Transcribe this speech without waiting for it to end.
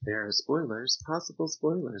There are spoilers, possible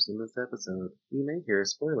spoilers in this episode. You may hear a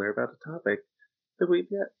spoiler about a topic that we've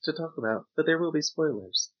yet to talk about, but there will be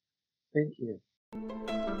spoilers. Thank you.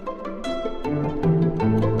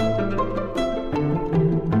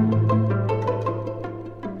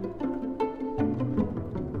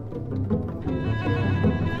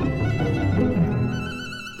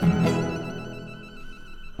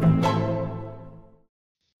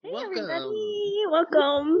 Hey Welcome. everybody,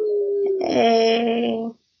 welcome. Hey.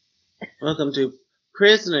 Welcome to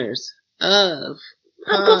Prisoners of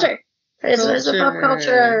Pop culture. Prisoners of Pop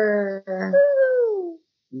Culture. Woo.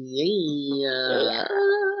 Yeah.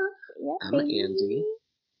 Yeah, I'm baby. Andy.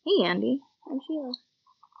 Hey Andy, I'm Sheila.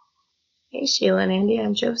 Hey, Sheila and Andy,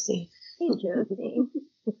 I'm Josie. Hey Josie.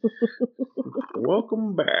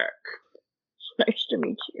 Welcome back. Nice to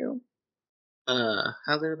meet you.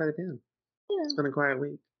 How's everybody been? Yeah, It's been a quiet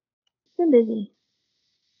week. been busy.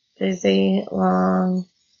 Busy, long,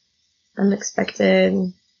 unexpected,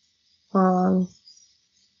 long,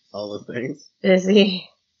 All the things. busy.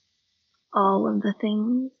 All of the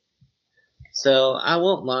things. So, I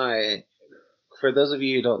won't lie. For those of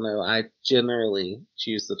you who don't know, I generally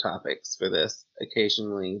choose the topics for this.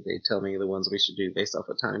 Occasionally, they tell me the ones we should do based off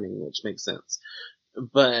of timing, which makes sense.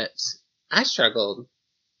 But I struggled.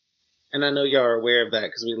 And I know y'all are aware of that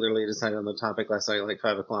because we literally decided on the topic last night at like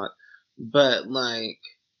 5 o'clock. But, like,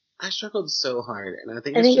 I struggled so hard. And I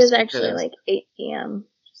think I it's think it just was actually because... like 8 p.m.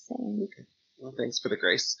 Just saying. Okay. Well, thanks for the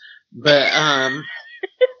grace. But,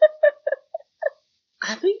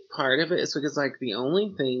 I think part of it is because, like, the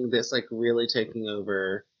only thing that's, like, really taking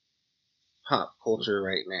over pop culture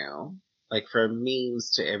right now, like, from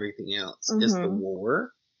memes to everything else, is the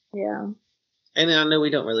war. Yeah. And I know we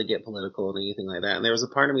don't really get political and anything like that. And there was a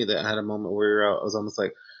part of me that had a moment where I was almost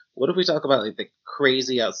like, what if we talk about, like, the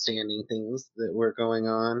crazy, outstanding things that were going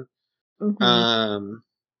on?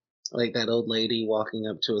 Like that old lady walking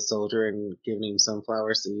up to a soldier and giving him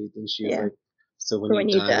sunflower seeds, and she was like, so when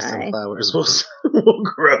you die, sunflowers will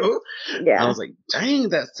grow. Yeah. I was like, dang,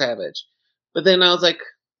 that's savage. But then I was like,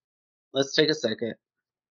 let's take a second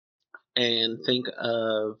and think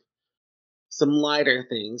of some lighter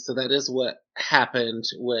things. So that is what happened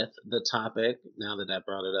with the topic. Now that I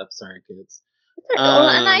brought it up, sorry, kids. Well,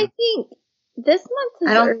 and I think this month is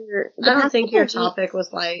I don't think your topic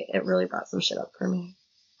was light. It really brought some shit up for me.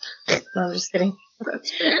 No, I'm just kidding.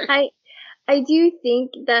 That's fair. I do think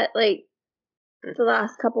that, like, the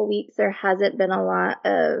last couple weeks there hasn't been a lot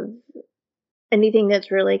of anything that's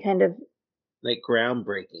really kind of like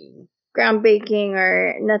groundbreaking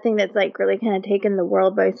or nothing that's like really kind of taken the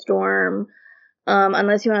world by storm.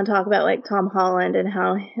 Unless you want to talk about like Tom Holland and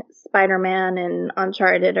how Spider-Man and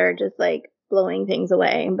Uncharted are just like blowing things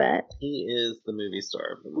away, but he is the movie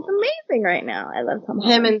star of the moment. He's amazing right now. I love Tom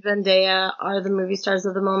Holland. Him and Zendaya are the movie stars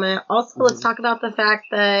of the moment. Also, let's talk about the fact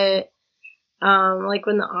that like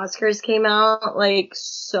when the Oscars came out, like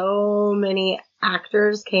so many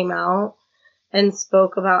actors came out and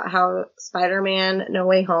spoke about how Spider-Man No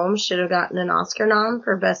Way Home should have gotten an Oscar nom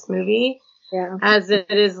for Best Movie. Yeah. As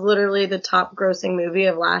it is literally the top grossing movie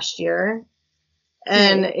of last year.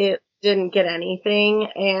 And it didn't get anything.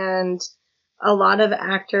 And a lot of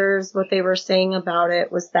actors, what they were saying about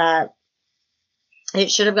it was that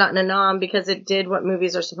it should have gotten a nom because it did what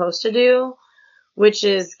movies are supposed to do, which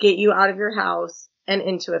is get you out of your house and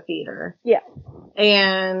into a theater. Yeah.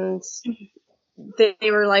 And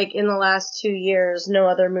they were like, in the last 2 years, no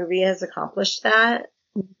other movie has accomplished that.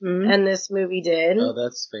 And this movie did. Oh,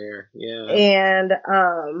 that's fair. Yeah. And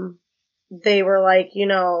they were like, you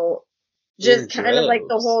know, just kind of like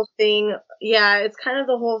the whole thing. Yeah, it's kind of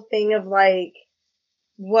the whole thing of like,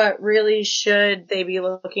 what really should they be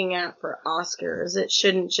looking at for Oscars? It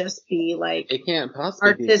shouldn't just be like it can't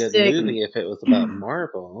possibly be a good movie if it was about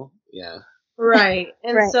Marvel. Yeah. Right.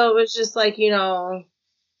 And so it was just like, you know,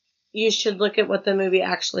 you should look at what the movie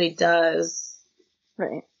actually does.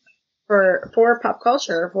 Right. For pop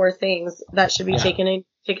culture, for things that should be taken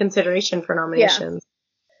into consideration for nominations.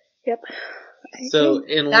 Yeah. Yep. So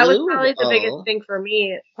that was probably the biggest thing for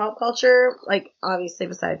me. Pop culture, like obviously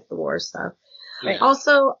besides the war stuff. Yeah.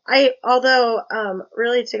 Also,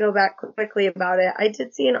 really to go back quickly about it, I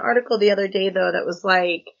did see an article the other day though that was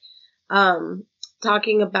like,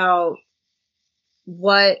 talking about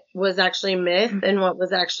what was actually myth and what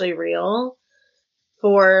was actually real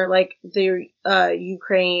for like the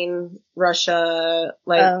Ukraine, Russia,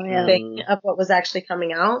 thing of what was actually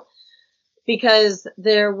coming out. Because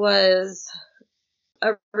there was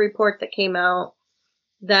a report that came out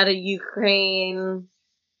that a Ukraine,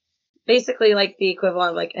 basically like the equivalent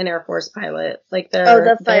of like an Air Force pilot, like their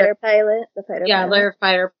fighter pilot. Their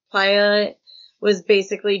fighter pilot was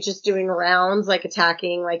basically just doing rounds, like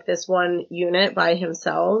attacking like this one unit by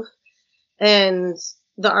himself. And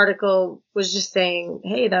the article was just saying,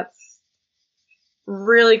 hey, that's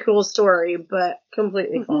really cool story, but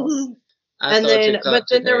completely false. But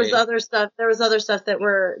then there was other stuff. There was other stuff that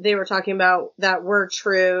they were talking about that were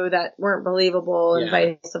true, that weren't believable, and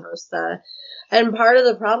vice versa. And part of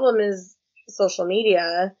the problem is social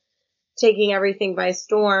media taking everything by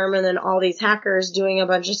storm, and then all these hackers doing a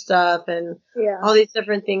bunch of stuff, and all these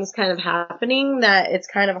different things kind of happening, that it's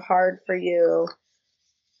kind of hard for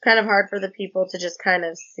the people to just kind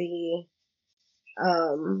of see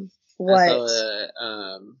what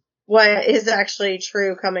is actually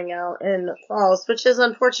true coming out and false, which is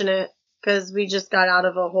unfortunate because we just got out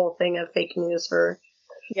of a whole thing of fake news for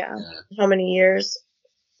how many years.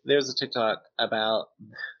 There's a TikTok about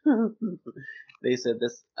they said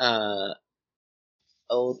this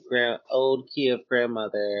old Kiev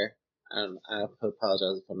grandmother. I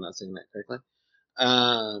apologize if I'm not saying that correctly.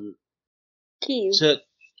 Kiev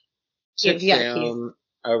took down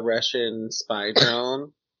a Russian spy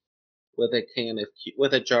drone with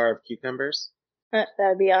a jar of cucumbers. That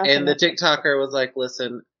would be awesome. And the TikToker was like,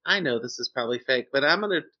 "Listen, I know this is probably fake, but I'm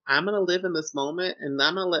gonna live in this moment, and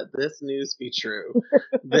I'm gonna let this news be true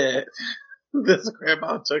that this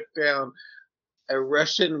grandma took down a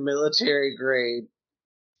Russian military grade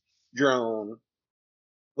drone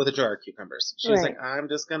with a jar of cucumbers." She was like, "I'm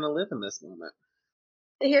just gonna live in this moment."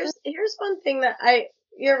 Here's one thing that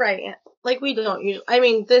you're right. Like, we don't usually, I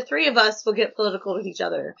mean, the three of us will get political with each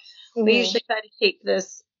other. Mm-hmm. We usually try to keep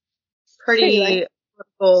this pretty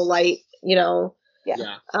political light, you know.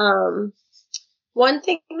 Yeah. One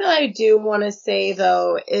thing that I do want to say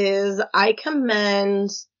though is I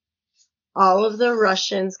commend all of the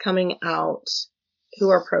Russians coming out who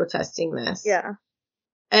are protesting this. Yeah.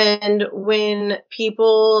 And when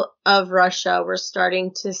people of Russia were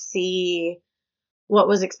starting to see what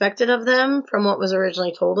was expected of them from what was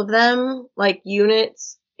originally told of them, like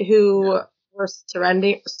units who were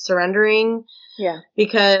surrendering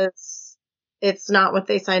because it's not what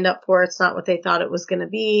they signed up for. It's not what they thought it was going to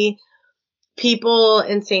be. People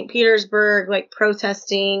in St. Petersburg, like,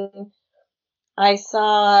 protesting. I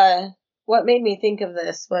saw, what made me think of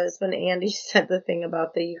this was when Andy said the thing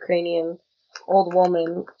about the Ukrainian old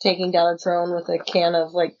woman taking down a drone with a can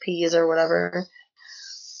of, like, peas or whatever.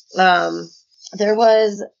 There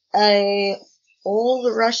was a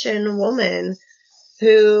old Russian woman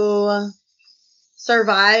who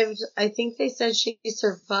survived. I think they said she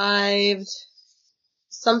survived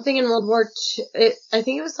something in World War II. I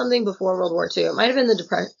think it was something before World War II. It might have been the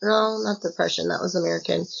Depression. No, not Depression. That was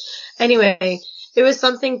American. Anyway, it was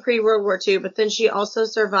something pre-World War II, but then she also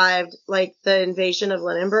survived, like, the invasion of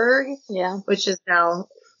Lindbergh. Yeah. Which is now,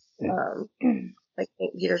 like,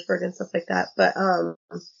 St. Petersburg and stuff like that. But,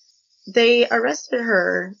 they arrested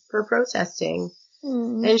her for protesting.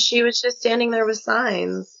 Mm. And she was just standing there with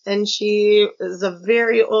signs. And she is a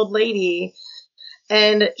very old lady.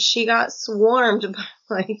 And she got swarmed by,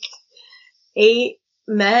 like, 8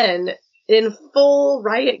 men in full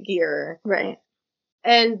riot gear. Right.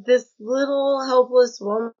 And this little helpless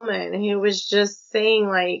woman who was just saying,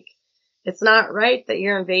 like, it's not right that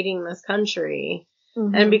you're invading this country.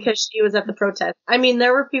 Mm-hmm. And because she was at the protest. I mean,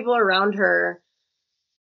 there were people around her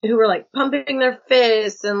who were, like, pumping their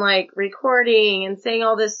fists and, like, recording and saying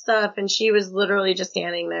all this stuff. And she was literally just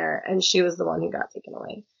standing there. And she was the one who got taken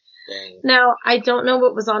away. Dang. Now, I don't know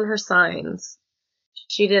what was on her signs.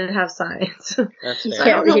 She didn't have signs. That's so fair. I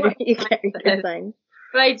don't know you can't read your signs.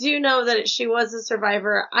 But I do know that she was a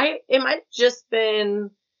survivor. It might have just been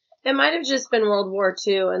World War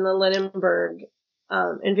II and the Lindbergh,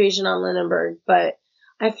 invasion on Lindbergh, but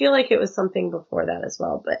I feel like it was something before that as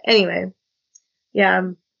well. But anyway,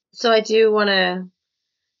 yeah. So I do want to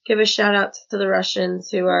give a shout out to the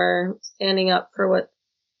Russians who are standing up for what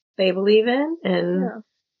they believe in and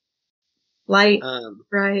light,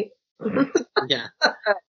 right? Yeah.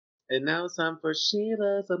 And now it's time for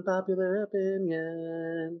Sheila's Unpopular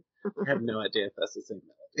Opinion. I have no idea if that's the same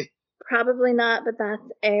melody. Probably not, but that's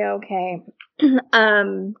A-okay.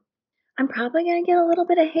 I'm probably going to get a little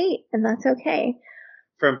bit of hate, and that's okay.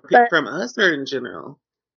 From us or in general?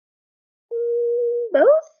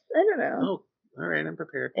 Both? I don't know. Oh, all right. I'm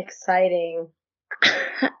prepared. Exciting.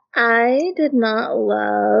 I did not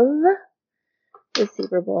love the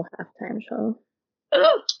Super Bowl halftime show.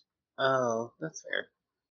 Oh, that's fair.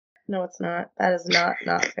 No, it's not. That is not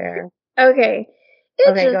fair. Okay.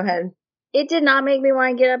 Go ahead. It did not make me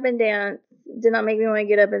want to get up and dance. Did not make me want to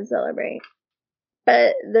get up and celebrate.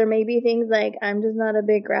 But there may be things like I'm just not a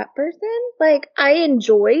big rap person. Like, I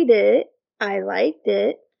enjoyed it. I liked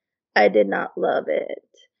it. I did not love it.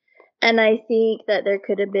 And I think that there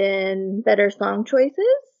could have been better song choices.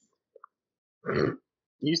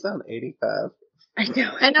 You sound 85. I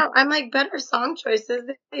know. I know. I'm like, better song choices.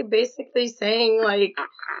 They basically sang like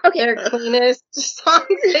Okay. their cleanest songs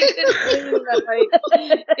they could sing that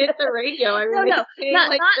like hit the radio. I mean, No, they sang, not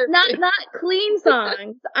like, not clean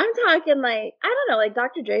songs. I'm talking like, I don't know, like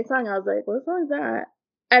Dr. Dre song. I was like, what song is that?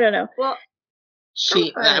 I don't know. Well,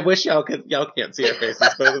 I wish y'all can't see her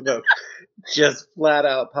faces, both of them. Just flat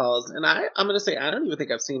out pause. And I'm gonna say I don't even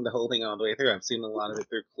think I've seen the whole thing all the way through. I've seen a lot of it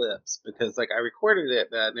through clips because like I recorded it,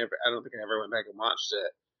 but I don't think I ever went back and watched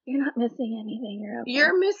it. You're not missing anything.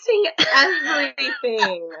 you're missing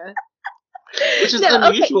everything. Which is No, okay.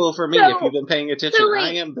 unusual for me So- if you've been paying attention. so, like-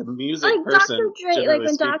 I am the music Like person. Dr. Dre, like generally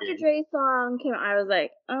when Dr. speaking. Dre's song came out, I was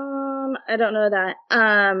like, I don't know that.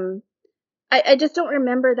 I just don't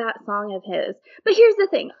remember that song of his. But here's the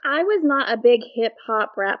thing. I was not a big hip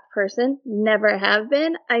hop rap person. Never have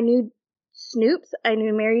been. I knew Snoop's. I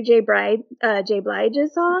knew Mary J.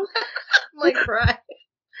 Blige's song. Like, right.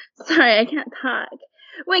 Sorry, I can't talk.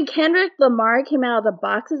 When Kendrick Lamar came out of the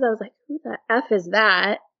boxes, I was like, who the F is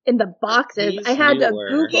that? In the boxes. He's I had newer.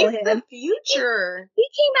 to Google He's him. the future. He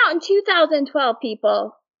came out in 2012,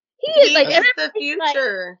 people. He is like, He's the everybody's like,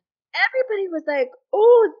 future. everybody was like,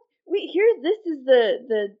 oh, this is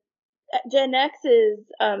the Gen X's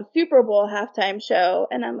Super Bowl halftime show.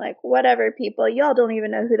 And I'm like, whatever, people. Y'all don't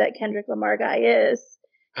even know who that Kendrick Lamar guy is.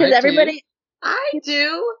 Because I everybody, I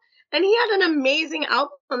do. And he had an amazing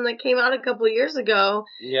album that came out a couple years ago.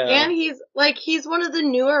 Yeah. And he's one of the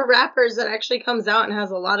newer rappers that actually comes out and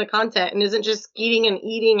has a lot of content and isn't just eating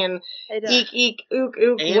and I don't, eek, ook,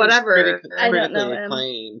 ook, and whatever. I don't critically know him.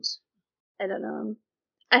 acclaimed. I don't know him.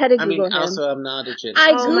 I had to Google him. Also, I'm not a Gen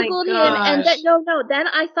I X. Oh my Googled him, and gosh. then then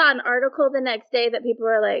I saw an article the next day that people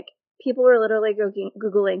were literally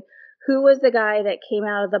Googling who was the guy that came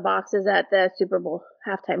out of the boxes at the Super Bowl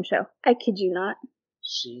halftime show. I kid you not.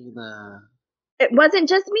 Sheila. It wasn't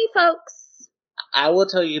just me, folks. I will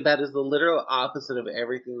tell you that is the literal opposite of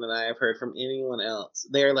everything that I have heard from anyone else.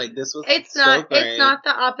 They're like, this was It's so not great. it's not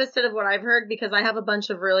the opposite of what I've heard because I have a bunch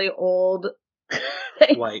of really old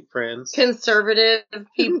White friends. conservative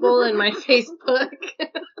people in my Facebook.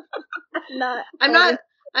 I'm not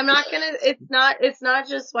gonna it's not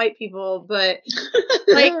just white people, but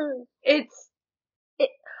like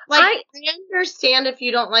I understand if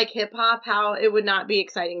you don't like hip hop how it would not be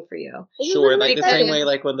exciting for you. Sure, like the same Because- way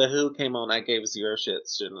like when the Who came on, I gave zero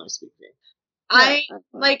shits, generally speaking. I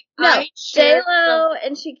J Lo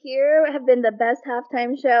and Shakira have been the best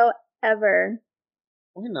halftime show ever.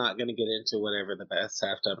 We're not going to get into whatever the best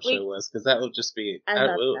halftime show was, because that would just be...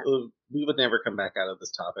 we would never come back out of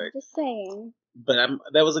this topic. Just saying. But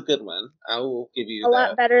that was a good one. I will give you a that.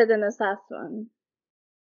 lot better than this last one.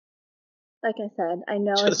 Like I said, I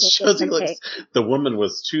know Just Josie looks, the woman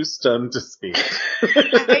was too stunned to speak.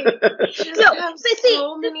 I just have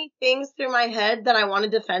so many things through my head that I want to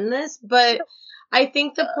defend this, but I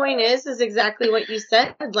think the point is exactly what you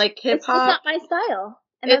said. Like hip hop, it's not my style.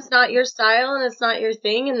 And it's not your style and it's not your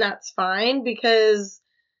thing, and that's fine because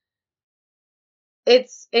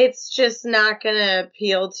it's just not gonna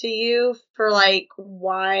appeal to you for like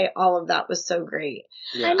why all of that was so great.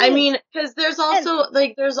 Yeah. I mean, because there's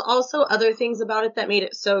also other things about it that made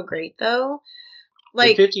it so great though.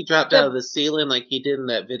 Like when 50 dropped out of the ceiling like he did in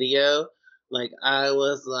that video, like I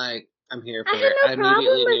was like, I'm here for it. I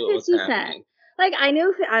immediately knew what was happening. Like I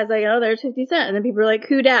was like, oh, there's 50 Cent, and then people were like,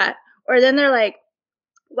 who dat? Or then they're like,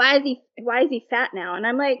 why is he fat now? And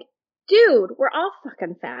I'm like, dude, we're all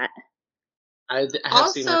fucking fat. I have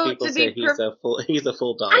seen more people say he's a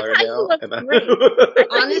full dollar now.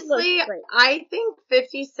 Honestly, I think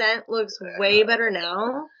 50 Cent looks way better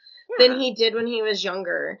now than he did when he was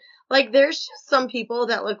younger. Like, there's just some people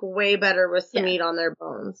that look way better with some meat on their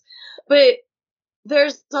bones. But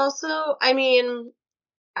there's also, I mean,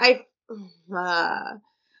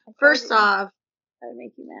 first off, that would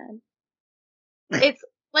make you mad. It's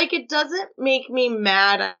like, it doesn't make me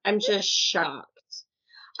mad. I'm just shocked.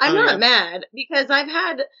 I'm not mad because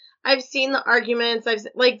I've seen the arguments.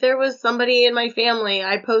 There was somebody in my family,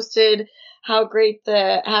 I posted how great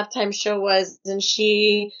the halftime show was, and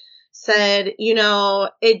she said, you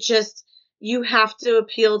have to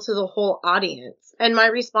appeal to the whole audience. And my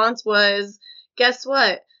response was, guess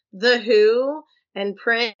what? The Who and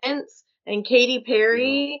Prince and Katy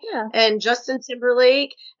Perry and Justin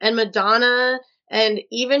Timberlake and Madonna and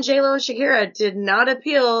even J-Lo and Shakira did not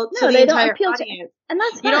appeal to the entire audience. And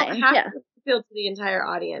that's fine. You don't have to appeal to the entire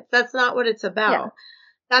audience. That's not what it's about. Yeah.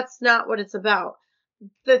 That's not what it's about.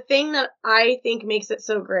 The thing that I think makes it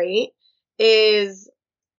so great is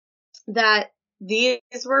that these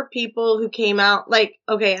were people who came out, like,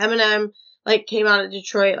 okay, Eminem, like, came out of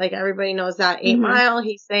Detroit, like, everybody knows that, 8 Mile,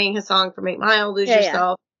 he sang his song from 8 Mile, Lose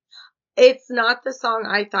Yourself. It's not the song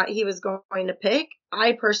I thought he was going to pick.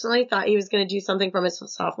 I personally thought he was going to do something from his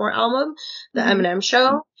sophomore album, The Eminem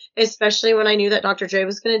Show, especially when I knew that Dr. Dre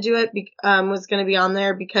was going to do it, was going to be on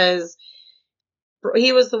there, because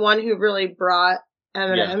he was the one who really brought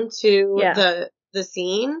Eminem to the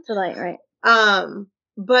scene. To light, right.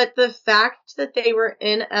 But the fact that they were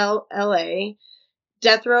in LA,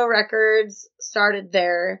 Death Row Records started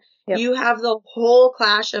there. Yep. You have the whole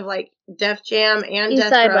clash of like Def Jam and East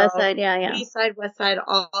Death Side, Row. West Side, yeah. East Side, West Side,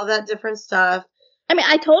 all that different stuff. I mean,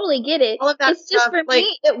 I totally get it. All of that it's just stuff, for like,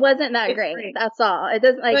 me, it wasn't that great. That's all. It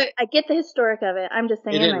doesn't I get the historic of it. I'm just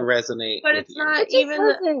saying, it didn't resonate. But it's not it just even.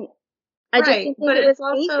 Wasn't. I just didn't think it was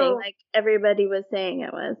also anything like everybody was saying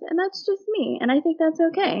it was, and that's just me, and I think that's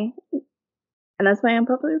okay. And that's my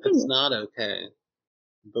unpopular opinion. It's not okay,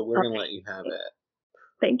 but we're gonna let you have it.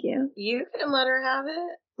 Thank you. You can let her have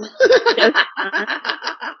it.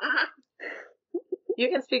 You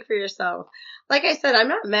can speak for yourself. Like I said, I'm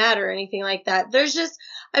not mad or anything like that. There's just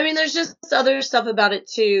other stuff about it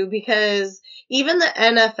too, because even the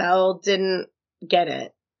NFL didn't get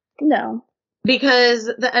it. No. Because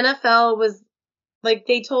the NFL was, like,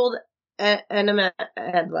 they told Eminem,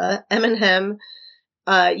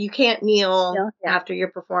 you can't kneel after your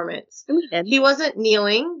performance. He wasn't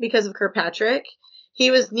kneeling because of Kirkpatrick. He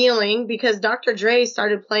was kneeling because Dr. Dre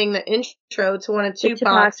started playing the intro to one of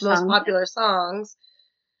Tupac's most popular songs.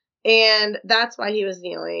 And that's why he was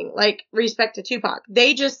kneeling. Like, respect to Tupac.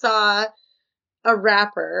 They just saw a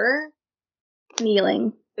rapper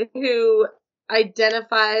kneeling who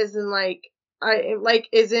identifies and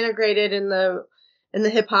is integrated in the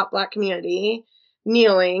hip hop Black community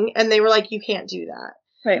kneeling, and they were like, you can't do that.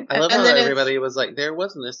 Right. I love how everybody was like, there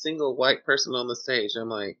wasn't a single white person on the stage. I'm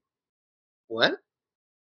like, what?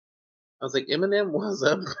 I was like, Eminem was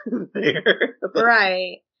up there.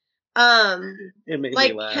 Right. It made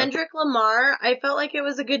like me laugh. Kendrick Lamar, I felt like it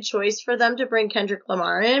was a good choice for them to bring Kendrick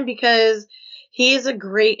Lamar in, because he is a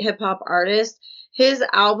great hip hop artist. His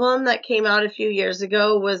album that came out a few years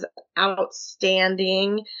ago was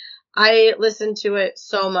outstanding. I listened to it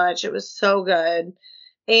so much. It was so good.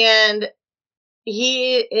 And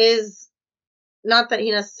he is, not that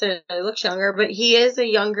he necessarily looks younger, but he is a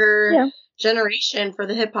younger generation for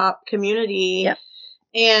the hip hop community. Yeah.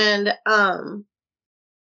 And,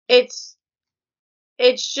 it's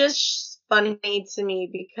just funny to me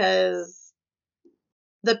because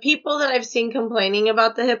the people that I've seen complaining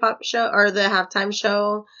about the hip hop show or the halftime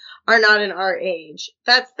show are not in our age.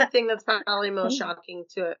 That's the thing that's probably most shocking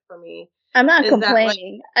to it for me. I'm not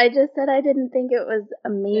complaining. I just said I didn't think it was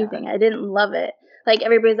amazing. I didn't love it. Like,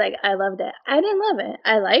 everybody's like, I loved it. I didn't love it.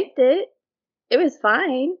 I liked it. It was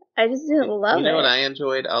fine. I just didn't love it. You know what I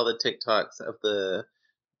enjoyed? All the TikToks of the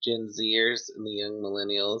Gen Zers and the young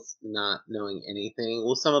millennials not knowing anything.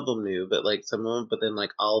 Well, some of them knew, but like some of them, but then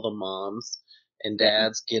like all the moms and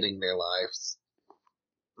dads getting their lives.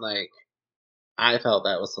 Like, I felt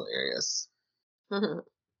that was hilarious. Mm-hmm.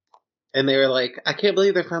 And they were like, I can't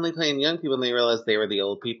believe they're finally playing young people, and they realized they were the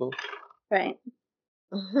old people. Right.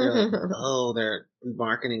 They're like, oh, they're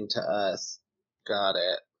marketing to us. Got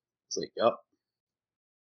it. It's like, yup.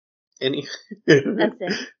 That's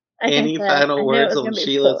it. Any final words on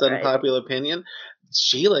Sheila's unpopular opinion?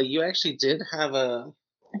 Sheila, you actually did have a...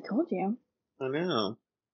 I told you. I know.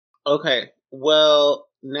 Okay, well,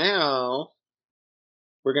 now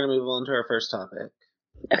we're going to move on to our first topic.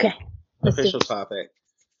 Okay. Official topic,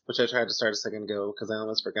 which I tried to start a second ago because I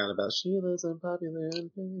almost forgot about Sheila's unpopular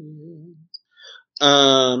opinion.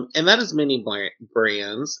 And that is mini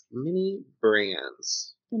brands. Mini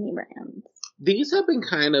brands. Mini brands. These have been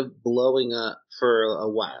kind of blowing up for a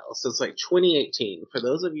while, since like 2018. For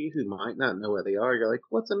those of you who might not know what they are, you're like,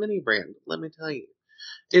 what's a mini brand? Let me tell you.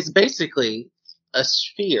 It's basically a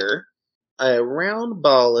sphere, a round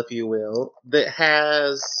ball, if you will, that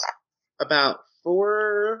has about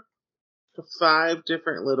 4 to 5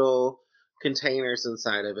 different little containers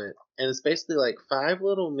inside of it. And it's basically like 5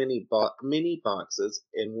 little mini boxes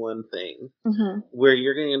in one thing, where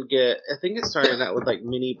you're going to get, I think it started out with like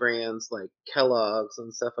mini brands like Kellogg's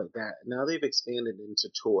and stuff like that. Now they've expanded into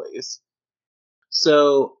toys.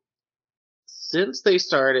 So since they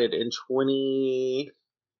started in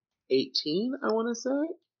 2018, I want to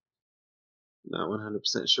say, not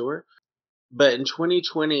 100% sure, but in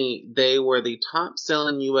 2020, they were the top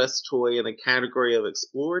selling U.S. toy in the category of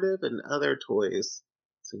explorative and other toys.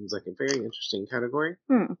 Seems like a very interesting category.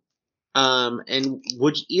 And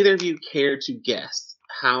would either of you care to guess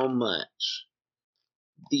how much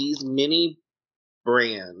these mini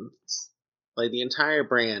brands, like the entire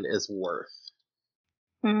brand, is worth?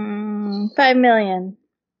 5 million.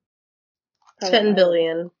 10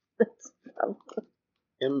 billion.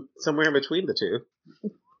 Somewhere in between the two.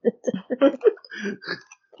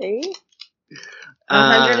 Okay.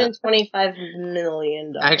 $125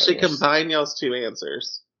 million. Actually, combine y'all's two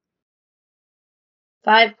answers.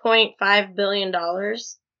 $5.5 billion. $5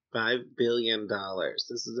 billion.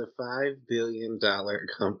 This is a $5 billion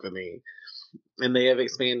company. And they have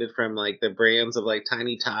expanded from like the brands of like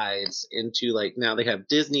Tiny Tides into like now they have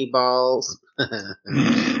Disney balls.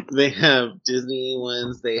 They have Disney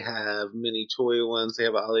ones. They have mini toy ones. They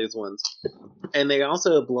have all these ones. And they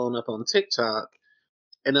also have blown up on TikTok.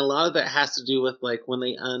 And a lot of that has to do with like when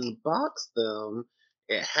they unbox them,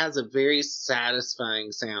 it has a very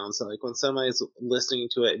satisfying sound. So like when somebody's listening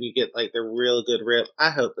to it and you get like the real good rip, I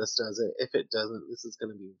hope this does it. If it doesn't, this is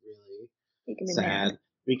going to be really sad.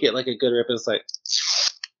 We get like a good rip and it's like,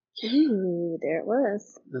 ooh, there it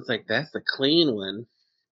was. It's like, that's the clean one.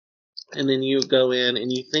 And then you go in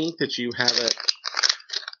and you think that you have it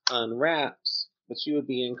unwrapped, but you would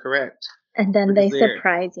be incorrect. And then they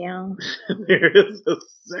surprise you. There is a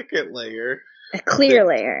second layer. A clear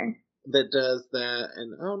layer. That does that.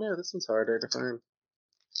 And oh no, this one's harder to find.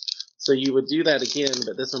 So you would do that again,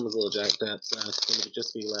 but this one was a little jacked up, so it's going to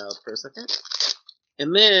just be loud for a second.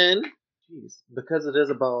 And then, because it is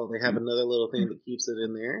a ball, they have another little thing that keeps it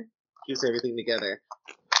in there, keeps everything together.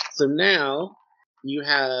 So now you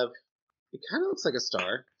have, it kind of looks like a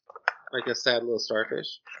star, like a sad little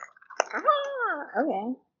starfish. Ah,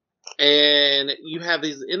 okay. And you have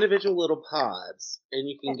these individual little pods, and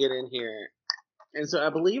you can get in here. And so I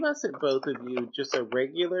believe I sent both of you just a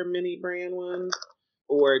regular mini brand one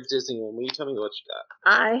or a Disney one. Will you tell me what you got?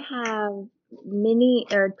 I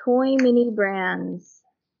have toy mini brands.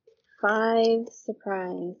 5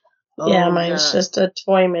 surprise. Yeah, mine's just a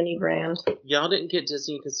toy mini brand. Y'all didn't get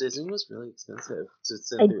Disney because Disney was really expensive to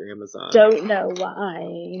send through Amazon. Don't know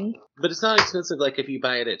why. But it's not expensive like if you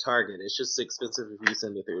buy it at Target. It's just expensive if you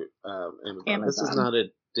send it through Amazon. This is not a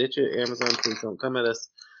ditch at Amazon. Please don't come at us.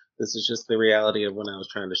 This is just the reality of when I was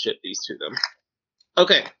trying to ship these to them.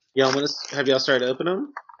 Okay. Have y'all started to open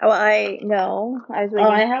them? Oh, I was waiting.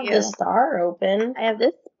 I have the star open. I have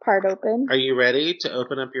this part open. Are you ready to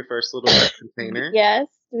open up your first little container? Yes.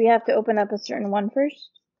 Do we have to open up a certain one first?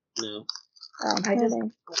 No. I just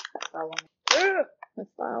that one. That's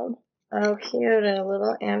loud. Oh, cute. A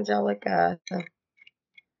little Angelica. I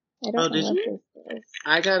don't know did you? This is.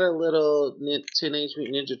 I got a little Teenage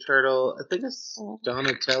Mutant Ninja Turtle. I think it's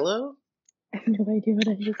Donatello. I have no idea what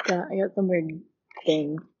I just got. I got some weird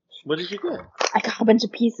thing. What did you get? I got a bunch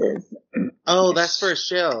of pieces. Oh, that's for a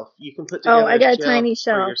shelf. You can put together I got a tiny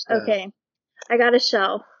shelf. Okay. I got a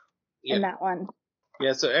shelf in that one.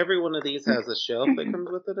 Yeah, so every one of these has a shelf that comes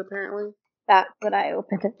with it, apparently. That's what I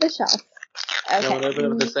opened at the shelf. Okay. You want to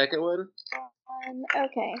open up the second one?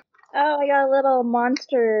 Okay. Oh, I got a little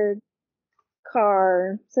monster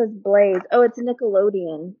car. It says Blaze. Oh, it's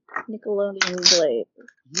Nickelodeon. Nickelodeon Blaze.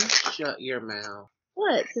 You shut your mouth.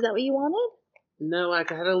 What? Is that what you wanted? No, I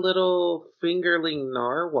got a little fingerling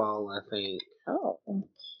narwhal, I think. Oh,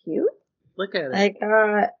 cute. Look at it. I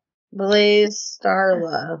got Blaze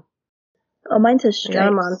Starla. Oh, mine says Stripes. I got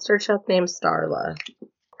a monster truck named Starla.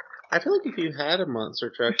 I feel like if you had a monster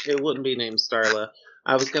truck, it wouldn't be named Starla.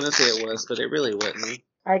 I was going to say it was, but it really wouldn't.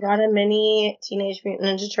 I got a mini Teenage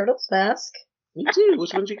Mutant Ninja Turtles mask. Me too.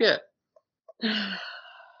 Which one did you get?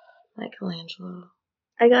 Michelangelo.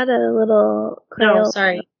 I got a little...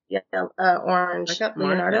 sorry. Yeah, orange. I got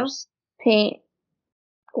Leonardo. Paint.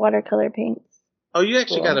 Watercolor paints. Oh, you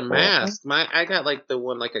actually got a mask. I got like the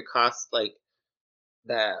one like a cost like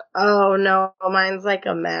that. Oh no, mine's like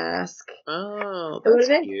a mask. Oh, it would that's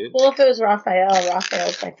have been cute. cool if it was Raphael.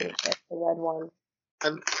 Raphael's my favorite, the red one. I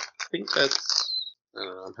think that's. I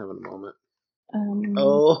don't know. I'm having a moment.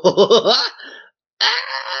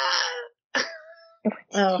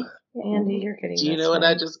 Oh, Andy, you're getting. Do you know what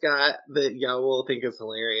I just got that y'all will think is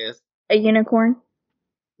hilarious? A unicorn?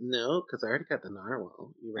 No, because I already got the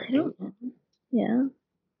narwhal. You ready? I don't know. Yeah.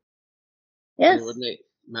 Yes. It would make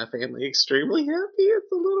my family extremely happy.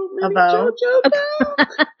 It's a little mini bow. JoJo bow.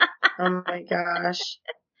 Oh my gosh.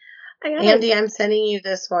 Andy, I'm sending you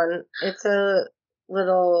this one. It's a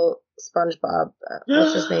little SpongeBob.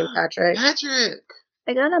 What's his name? Patrick. Patrick.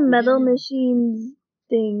 I got a metal machines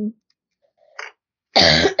thing.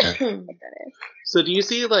 So do you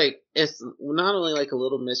see like it's not only like a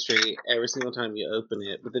little mystery every single time you open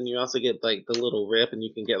it, but then you also get like the little rip and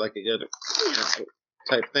you can get like a good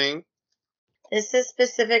type thing. This is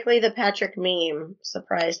specifically the Patrick meme.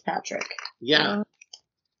 Surprise Patrick. Yeah.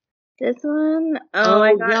 This one? Oh,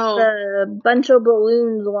 I got no. the bunch of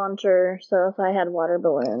balloons launcher, so if I had water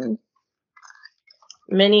balloons.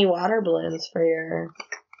 Mini water balloons for your...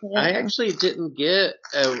 Yeah. I actually didn't get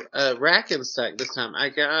a rack and stack this time. I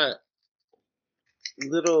got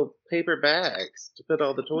little paper bags to put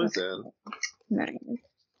all the toys in. Nice.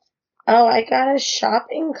 Oh, I got a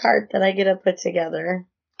shopping cart that I get to put together.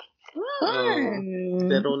 Fun.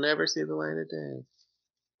 That'll never see the light of day.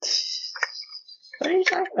 What are you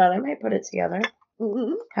talking about? I might put it together.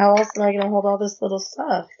 How else am I going to hold all this little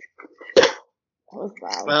stuff? What was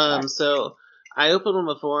that? So I opened one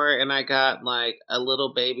before and I got like a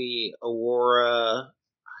little baby Aurora.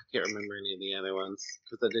 I can't remember any of the other ones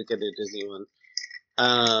because I did get a Disney one.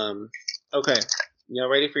 Okay. Y'all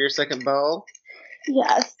ready for your second ball?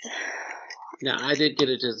 Yes. Now, I did get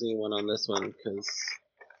a Disney one on this one because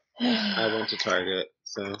I went to Target.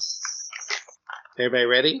 So, everybody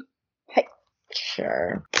ready? Hey.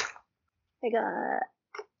 Sure. I got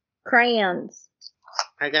crayons.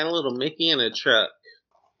 I got a little Mickey in a truck.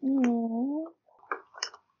 Aww.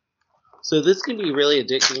 So this can be really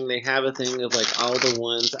addicting. They have a thing of like all the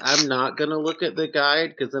ones. I'm not going to look at the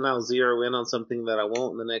guide because then I'll zero in on something that I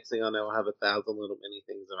won't. And the next thing I'll know, I'll have 1,000 little mini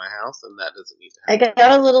things in my house. And that doesn't need to I happen.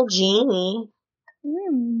 got a little genie.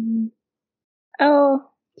 Oh,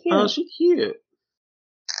 cute. Oh, she's cute.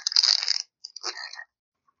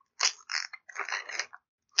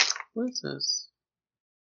 What is this?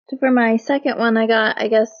 So for my second one, I got, I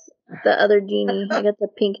guess, the other genie. I got the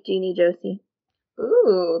pink genie Josie.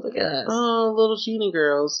 Ooh, look at us. Oh, little genie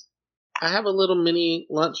girls. I have a little mini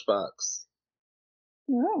lunchbox.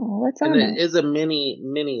 Oh, what's And on it it? is a mini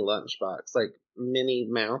lunchbox, like Minnie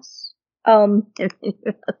Mouse. Sorry.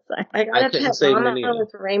 I got I a couldn't pet say llama Minnie.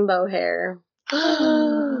 with rainbow hair.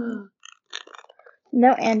 No,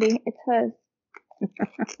 Andy, it's hers.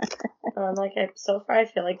 So far I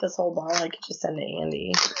feel like this whole ball I could just send to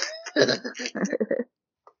Andy. This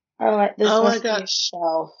must be a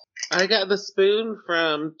shelf. I got the spoon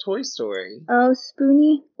from Toy Story. Oh,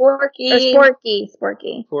 Spoonie? Forky. Or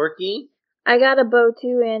Sporky. Forky? I got a bow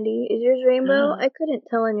too, Andy. Is yours rainbow? I couldn't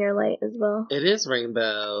tell in your light as well. It is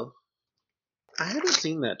rainbow. I haven't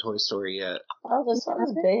seen that Toy Story yet. Oh, this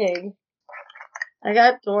one's big. I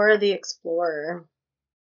got Dora the Explorer.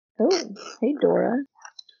 Oh, hey Dora.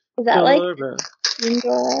 Is that like Dora?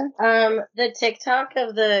 The TikTok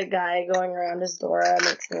of the guy going around as Dora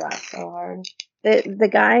makes me laugh so hard. The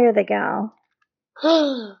guy or the gal?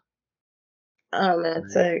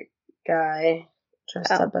 It's a guy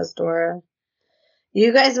dressed up as Dora.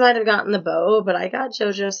 You guys might have gotten the bow, but I got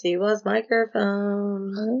JoJo Siwa's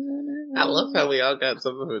microphone. I love how we all got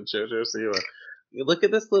something with JoJo Siwa. You look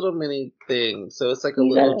at this little mini thing. So it's like a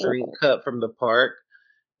little drink cup from the park.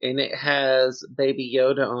 And it has Baby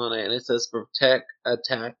Yoda on it. And it says protect,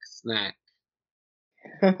 attack, snack.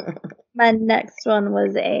 My next one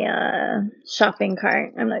was a shopping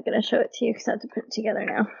cart. I'm not going to show it to you because I have to put it together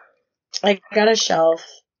now. I got a shelf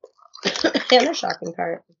and a shopping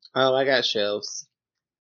cart. Oh, I got shelves.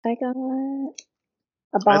 I got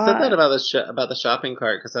a box. I said that about the shopping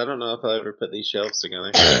cart because I don't know if I'll ever put these shelves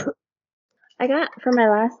together. I got, for my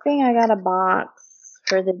last thing, I got a box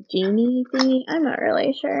for the genie thingy. I'm not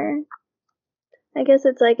really sure. I guess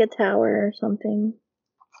it's like a tower or something.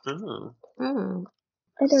 Oh.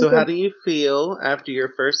 So how do you feel after your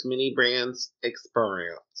first mini brands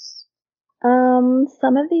experience?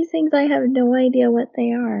 Some of these things I have no idea what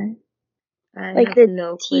they are. I have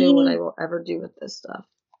no clue what I will ever do with this stuff.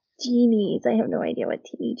 Genies. I have no idea what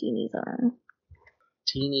teeny genies are.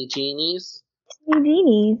 Teeny genies? Teeny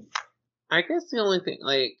genies. I guess the only thing,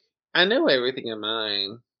 I know everything in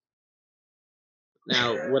mine.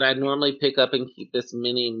 Now, would I normally pick up and keep this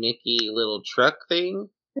mini Mickey little truck thing?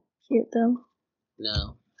 Cute, though.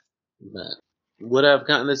 No. But would I have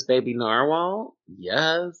gotten this baby narwhal?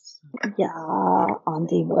 Yes. Yeah,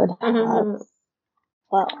 Auntie would have.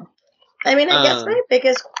 Well. I mean, I guess my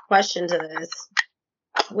biggest question to this,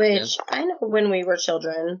 which I know when we were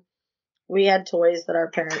children, we had toys that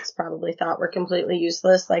our parents probably thought were completely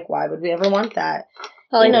useless. Like, why would we ever want that?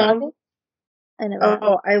 Polly Pockets? I never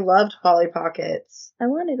had. I loved Polly Pockets. I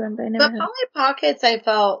wanted one, but I never had. Polly Pockets, I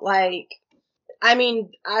felt like, I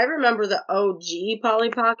mean, I remember the OG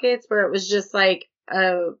Polly Pockets where it was just like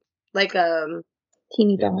a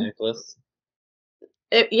teeny doll necklace.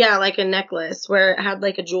 Like a necklace where it had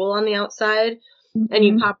like a jewel on the outside, and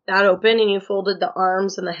you popped that open and you folded the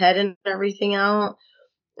arms and the head and everything out,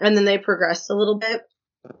 and then they progressed a little bit.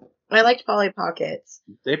 I liked Polly Pockets.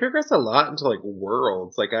 They progressed a lot into like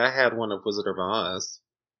worlds. Like I had one of Wizard of Oz.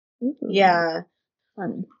 Yeah.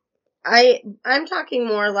 Fun. I'm talking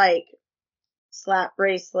more like slap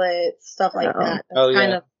bracelets, stuff like that. Oh,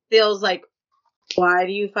 Kind yeah. of feels like, why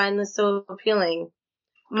do you find this so appealing?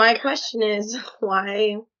 My question is,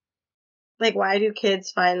 why do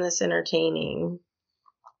kids find this entertaining?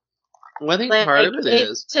 Well, I think part of it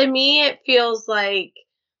is. To me, it feels like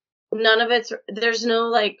none of there's no,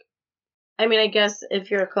 like, I mean, I guess if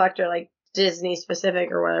you're a collector, like Disney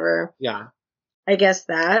specific or whatever. Yeah. I guess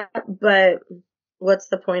that, but what's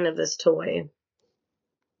the point of this toy?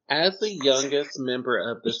 As the youngest member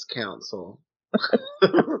of this council,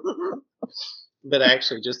 but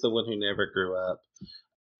actually just the one who never grew up,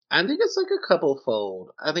 I think it's like a couple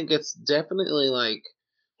fold. I think it's definitely like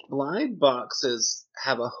blind boxes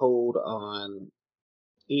have a hold on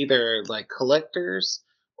either like collectors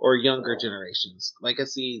or younger generations. Like I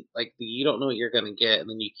see, like you don't know what you're gonna get, and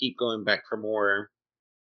then you keep going back for more.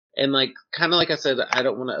 And like, kind of like I said, I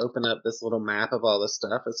don't want to open up this little map of all this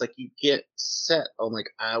stuff. It's like you get set on like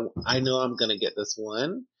I know I'm gonna get this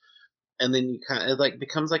one, and then you kind of like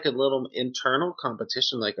becomes like a little internal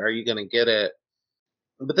competition. Like, are you gonna get it?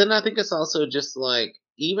 But then I think it's also just like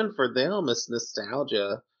even for them, it's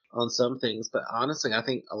nostalgia on some things. But honestly, I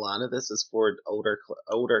think a lot of this is for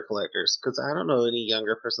older collectors because I don't know any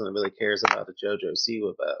younger person that really cares about a JoJo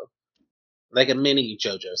Siwa bow, like a mini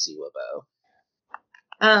JoJo Siwa bow.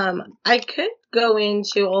 I could go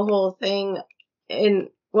into a whole thing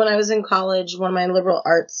when I was in college, one of my liberal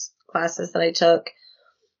arts classes that I took,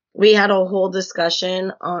 we had a whole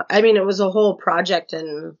discussion on, I mean, it was a whole project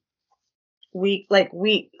and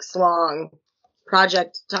weeks long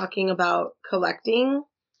project talking about collecting.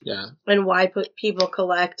 Yeah. And why people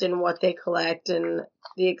collect and what they collect and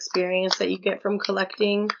the experience that you get from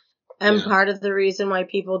collecting. And part of the reason why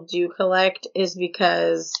people do collect is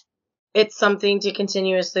because it's something to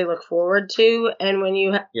continuously look forward to. And when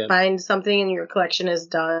you find something and your collection is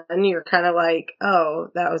done, you're kind of like, oh,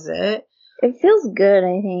 that was it. It feels good,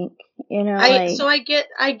 I think. You know, so I get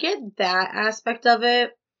that aspect of it.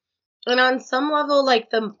 And on some level, like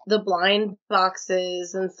the blind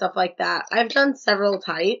boxes and stuff like that, I've done several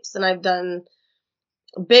types, and I've done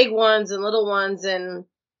big ones and little ones. And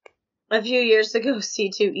a few years ago,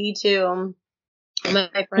 C2E2,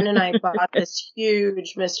 my friend and I bought this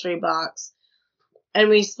huge mystery box, and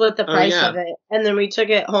we split the price of it. And then we took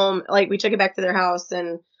it home, like we took it back to their house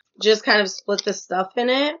and just kind of split the stuff in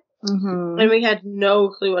it. Mm-hmm. And we had no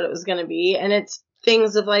clue what it was going to be. And it's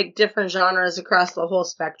things of like different genres across the whole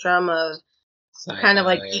spectrum of kind of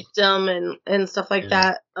like geekdom and stuff like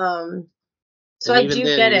that. So I do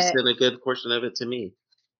get it. You sent a good portion of it to me.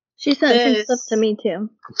 She sent some stuff to me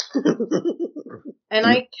too. And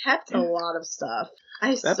I kept a lot of stuff.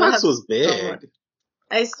 That box was big.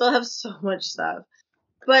 I still have so much stuff.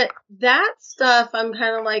 But that stuff, I'm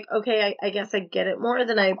kind of like, okay, I guess I get it more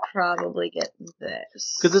than I probably get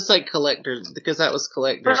this. Because it's like collectors, because that was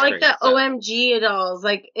collectors. But like the OMG dolls,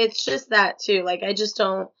 like, it's just that too. Like, I just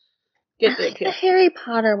don't get the Harry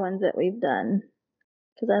Potter ones that we've done.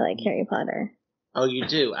 Because I like Harry Potter. Oh, you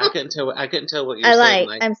do? I couldn't tell what you're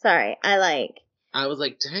saying. I'm sorry. I was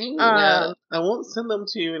like, dang, I won't send them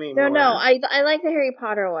to you anymore. No, I like the Harry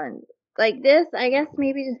Potter ones. Like this, I guess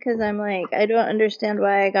maybe just because I'm like, I don't understand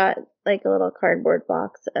why I got like a little cardboard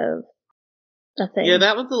box of a thing. Yeah,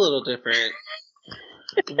 that was a little different.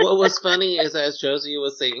 What was funny is, as Josie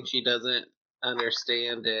was saying, she doesn't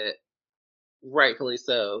understand it, rightfully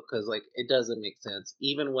so, because like it doesn't make sense.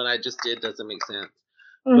 Even what I just did doesn't make sense.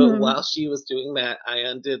 Mm-hmm. But while she was doing that, I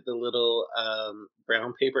undid the little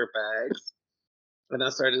brown paper bags, and I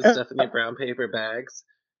started stuffing the brown paper bags.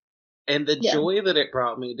 And the joy that it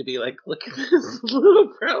brought me to be like, look at this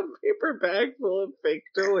little brown paper bag full of fake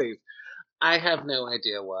toys. I have no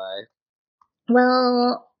idea why.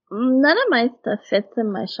 Well, none of my stuff fits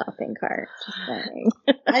in my shopping cart. Just saying.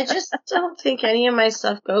 I just don't think any of my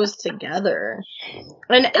stuff goes together.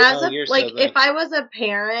 And if I was a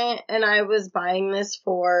parent and I was buying this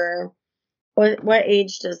for, what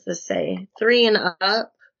age does this say? 3 and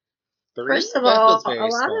up? 3? First of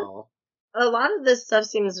all, a lot of this stuff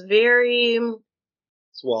seems very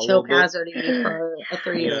choke hazardy for a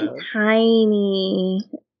 3-year-old. It's tiny.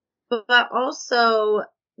 But also,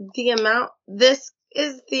 the amount, this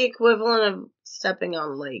is the equivalent of stepping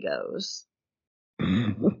on Legos.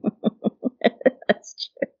 That's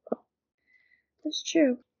true. That's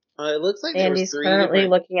true. It looks like Andy's currently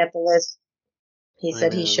looking at the list. He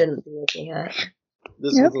said he shouldn't be looking at.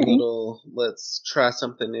 This was a little, let's try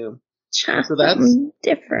something new. So that's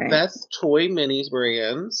different. That's Toy Minis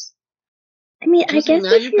brands. I mean, I guess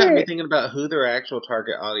now you've got me thinking about who their actual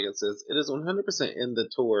target audience is. It is 100% in the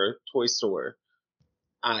toy store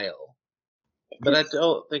aisle, but I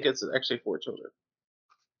don't think it's actually for children.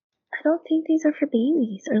 I don't think these are for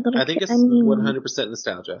babies or little I think kids. it's 100%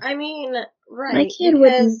 nostalgia. I mean, right. My kid would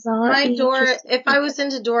because not my be Dora, interested if I was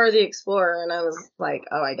into Dora the Explorer and I was like,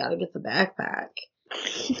 oh, I gotta get the backpack.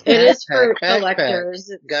 It Backpack, is for backpack. collectors.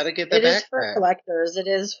 Gotta get the It is for backpack. collectors. It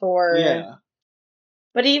is for. Yeah.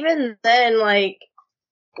 But even then, like,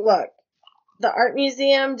 look, the art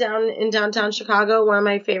museum down in downtown Chicago, one of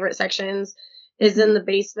my favorite sections is in the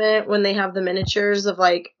basement when they have the miniatures of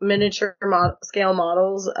like miniature scale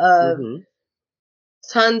models of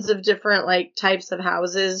tons of different like types of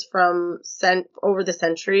houses from over the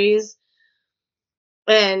centuries.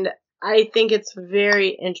 And I think it's very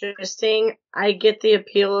interesting. I get the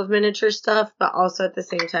appeal of miniature stuff, but also at the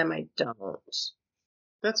same time, I don't.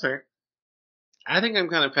 That's fair. I think I'm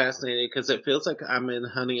kind of fascinated because it feels like I'm in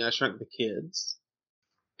Honey, I Shrunk the Kids.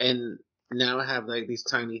 And now I have like these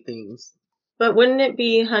tiny things. But wouldn't it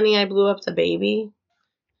be Honey, I Blew Up the Baby?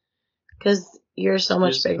 Because you're so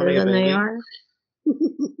much just call bigger me a than they baby? are.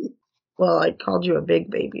 Well, I called you a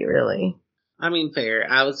big baby, really. I mean, fair.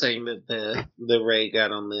 I was saying that the Ray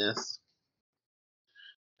got on this.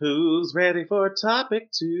 Who's ready for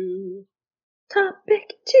topic 2?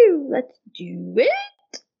 Topic 2. Let's do it.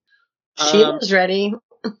 She was ready.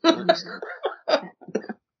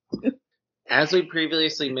 As we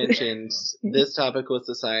previously mentioned, this topic was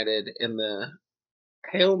decided in the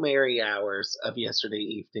Hail Mary hours of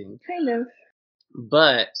yesterday evening. Kind of.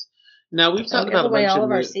 But now we've talked about a bunch all of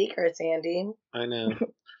of our secrets, Andy. I know.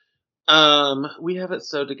 We have it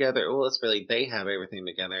so together. Well, it's really they have everything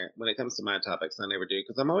together. When it comes to my topics, I never do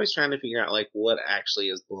because I'm always trying to figure out like what actually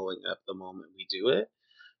is blowing up the moment we do it,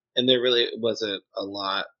 and there really wasn't a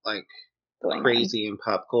lot like crazy in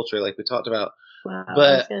pop culture like we talked about. Wow, but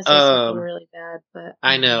I was gonna say something really bad, but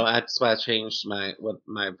I know that's why I changed what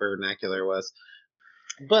my vernacular was.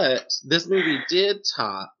 But this movie did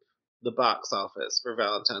top the box office for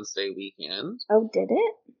Valentine's Day weekend. Oh, did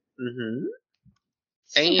it? Mm-hmm.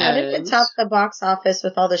 And how did it top the box office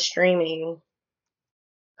with all the streaming?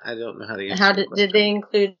 I don't know how to answer. Did they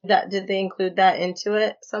include that? Did they include that into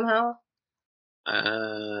it somehow?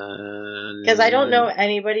 Because I don't know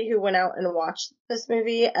anybody who went out and watched this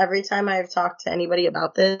movie. Every time I've talked to anybody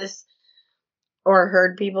about this or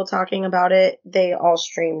heard people talking about it, they all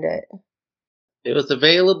streamed it. It was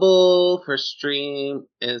available for stream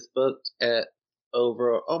and it's booked at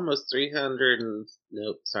over almost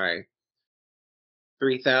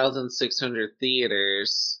 3,600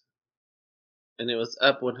 theaters. And it was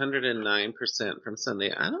up 109% from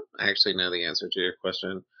Sunday. I don't actually know the answer to your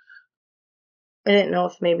question. I didn't know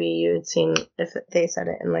if maybe you had seen if they said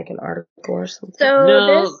it in like an article or something. So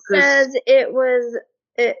no, this says it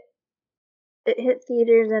hit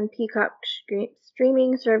theaters and Peacock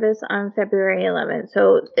streaming service on February 11th.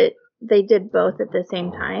 So they did both at the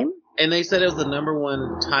same time. And they said it was the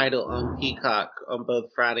 #1 title on Peacock on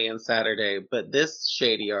both Friday and Saturday. But this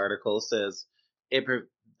shady article says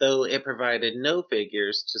though it provided no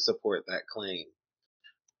figures to support that claim.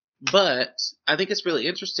 But I think it's really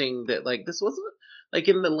interesting that like this wasn't like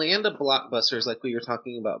in the land of blockbusters like we were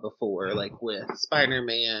talking about before, like with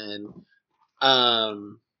Spider-Man,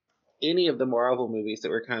 any of the Marvel movies that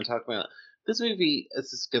we're kind of talking about. This movie,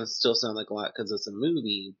 this is going to still sound like a lot because it's a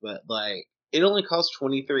movie, but like it only cost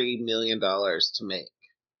 $23 million to make.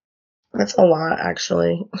 That's a lot,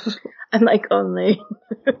 actually. I'm like only.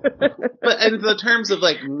 But in the terms of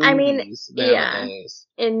like movies nowadays.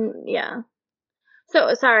 Yeah.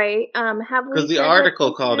 So sorry, have we? Because the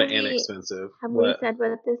article called it inexpensive. Have we said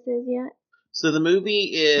what this is yet? So the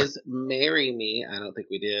movie is Marry Me. I don't think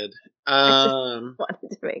we did. I just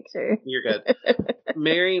wanted to make sure. You're good.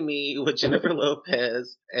 Marry Me with Jennifer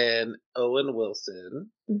Lopez and Owen Wilson.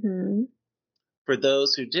 Mm-hmm. For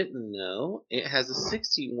those who didn't know, it has a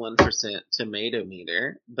 61% tomato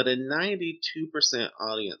meter, but a 92%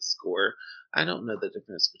 audience score. I don't know the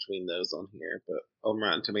difference between those on here, but on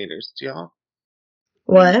Rotten Tomatoes, do y'all?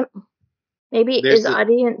 What? Maybe is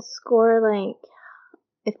audience score like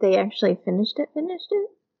if they actually finished it?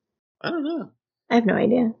 I don't know. I have no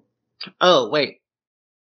idea. Oh, wait.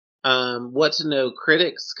 What to know?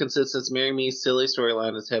 Critics consensus Marry Me's silly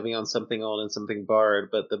storyline is heavy on something old and something borrowed,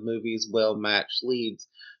 but the movie's well-matched leads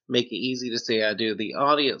make it easy to say I do. The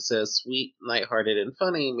audience says sweet, lighthearted, and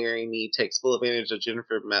funny. Marry Me takes full advantage of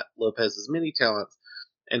Jennifer Lopez's many talents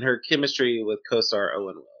and her chemistry with co-star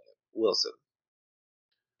Owen Wilson.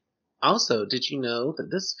 Also, did you know that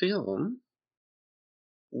this film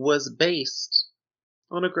was based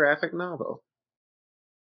on a graphic novel?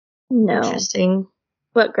 No. Interesting.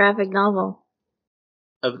 What graphic novel?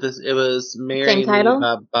 It was Marry Me by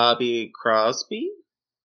Bobby Crosby.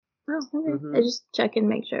 Oh, okay. I just check and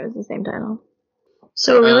make sure it was the same title.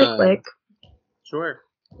 So really quick, Sure.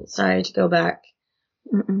 sorry to go back.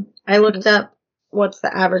 Mm-mm. I looked up what's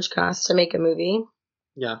the average cost to make a movie.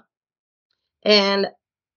 Yeah. And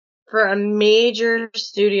for a major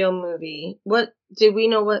studio movie, do we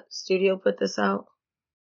know what studio put this out?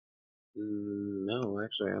 No,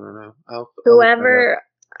 actually, I don't know. Whoever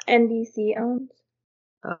NBC owns.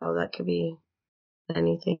 Oh, that could be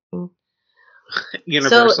anything.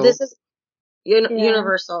 Universal. So this is Yeah.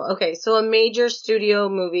 Universal. Okay, so a major studio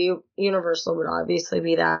movie, Universal would obviously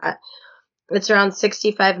be that. It's around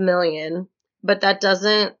 65 million, but that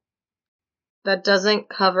doesn't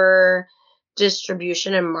cover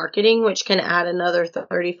distribution and marketing, which can add another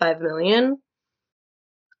 35 million.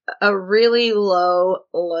 A really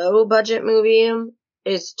low budget movie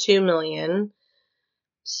is 2 million.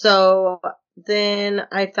 So then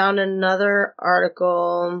I found another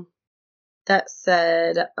article that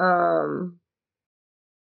said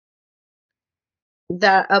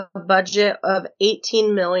that a budget of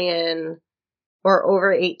 18 million or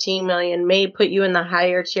over 18 million may put you in the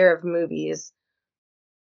higher tier of movies.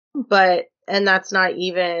 And that's not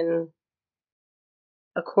even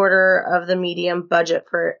a quarter of the medium budget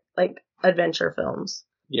for like adventure films.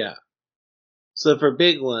 Yeah. So for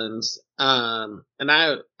big ones, and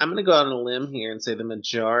I'm going to go out on a limb here and say the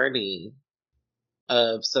majority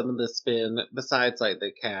of some of the spin, besides like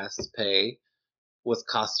the cast pay, was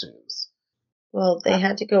costumes. Well, they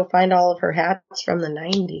had to go find all of her hats from the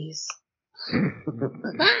 90s.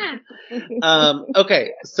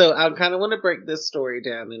 Okay, so I kind of want to break this story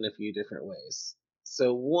down in a few different ways.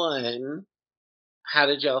 So one, how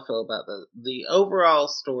did y'all feel about the overall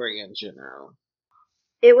story in general?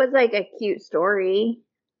 It was like a cute story.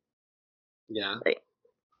 Yeah. Like,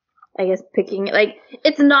 I guess picking like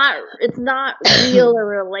it's not real or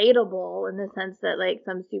relatable in the sense that like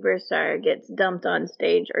some superstar gets dumped on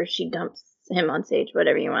stage or she dumps him on stage,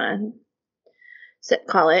 whatever you want to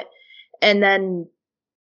call it, and then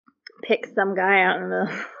pick some guy out in the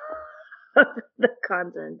the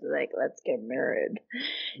content like let's get married.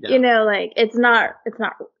 Yeah. You know, like it's not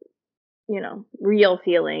real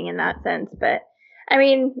feeling in that sense, but I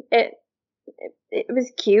mean it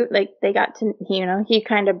was cute. Like they got to, he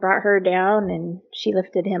kind of brought her down and she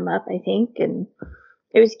lifted him up, I think, and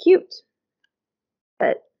it was cute.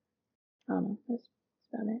 But I don't know, that's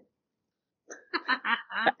about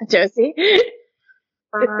it. Josie,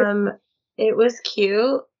 It was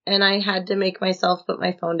cute, and I had to make myself put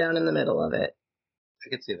my phone down in the middle of it. I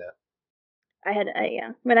could see that.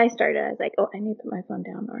 yeah. When I started, I was like, oh, I need to put my phone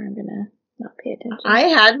down, or I'm gonna not pay attention. I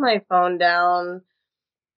had my phone down,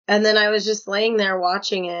 and then I was just laying there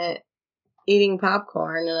watching it, eating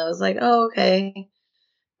popcorn, and I was like, oh, okay.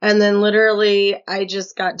 And then literally I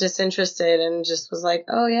just got disinterested and just was like,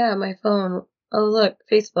 oh yeah, my phone. Oh look,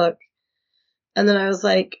 Facebook. And then I was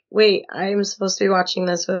like, wait, I'm supposed to be watching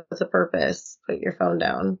this with a purpose. Put your phone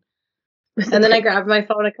down. And then I grabbed my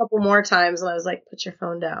phone a couple more times and I was like, put your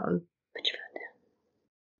phone down. Put your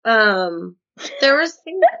phone down. There was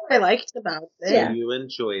things I liked about it. So you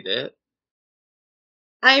enjoyed it.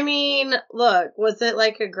 I mean, look, was it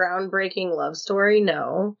like a groundbreaking love story?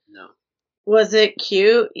 No. No. Was it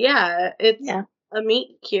cute? Yeah, it's a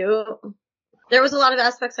meet cute. There was a lot of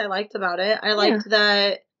aspects I liked about it. I liked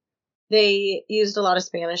that they used a lot of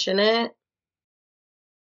Spanish in it.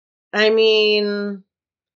 I mean,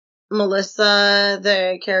 Melissa,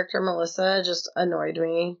 the character Melissa, just annoyed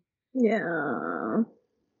me. Yeah.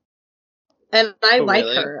 And I like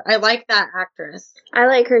her. I like that actress. I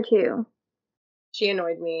like her too. She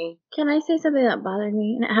annoyed me. Can I say something that bothered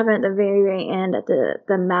me? And it happened at the very, very end at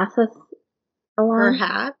the Mathis alarm. Her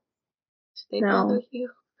hat? Did they bother you?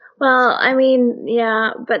 Well, I mean,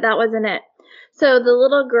 yeah, but that wasn't it. So the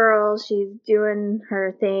little girl, she's doing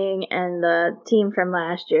her thing, and the team from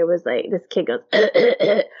last year was like, this kid goes,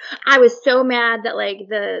 I was so mad that like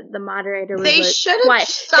the moderator was they like, should have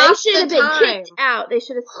stopped they should have the been time. kicked out. They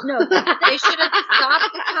should have they should have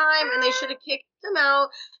stopped the time and they should have kicked them out.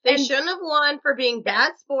 They shouldn't have won for being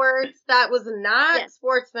bad sports. That was not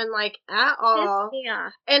sportsmanlike at all.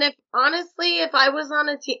 And if I was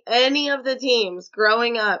on any of the teams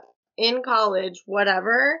growing up in college,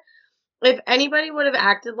 whatever, if anybody would have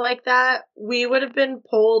acted like that, we would have been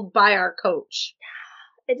pulled by our coach.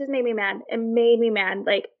 It just made me mad. It made me mad.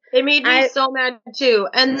 Like, it made me so mad too.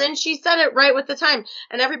 And then she said it right with the time.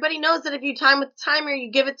 And everybody knows that if you time with the timer,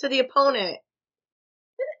 you give it to the opponent.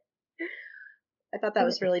 I thought that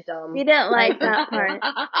was really dumb. You didn't like that part.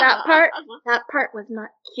 That part was not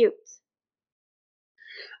cute.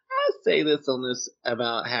 I say this on this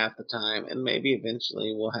about half the time, and maybe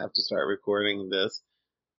eventually we'll have to start recording this.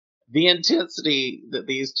 the intensity that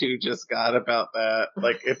these two just got about that,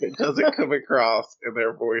 like if it doesn't come across in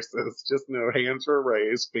their voices, just know hands were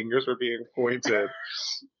raised, fingers were being pointed,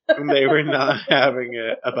 and they were not having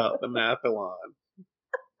it about the mathalon.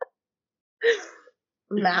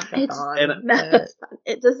 Mathathon.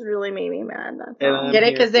 It just really made me mad. That's And all. I'm Get it?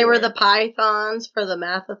 here Because they for were it. the pythons for the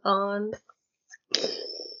mathathon.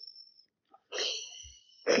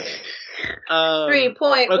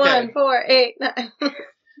 3.1489.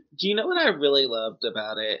 Do you know what I really loved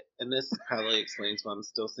about it? And this probably explains why I'm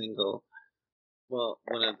still single. Well,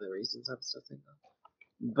 one of the reasons I'm still single.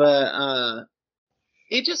 But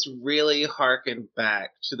it just really harkened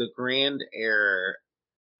back to the grand era,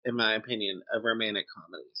 in my opinion, of romantic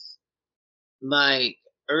comedies. Like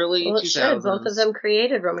early 2000s. Well, it should. Both of them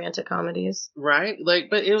created romantic comedies. Right?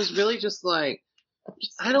 Like, but it was really just like,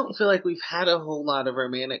 I don't feel like we've had a whole lot of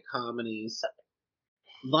romantic comedies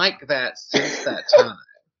like that since that time.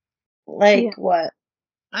 Like what?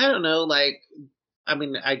 I don't know, like, I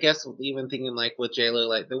mean, I guess even thinking like with J-Lo,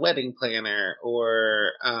 like The Wedding Planner,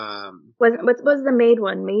 or what was the Maid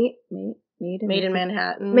one? Made in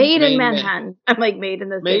Manhattan. Made in Manhattan. I'm like Made in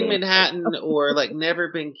the Made City. in Manhattan, or like Never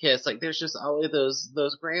Been Kissed. Like there's just always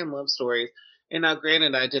those grand love stories. And now,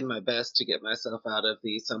 granted, I did my best to get myself out of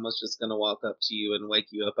the someone's just gonna walk up to you and wake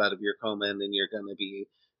you up out of your coma, and then you're gonna be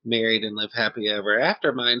married and live happy ever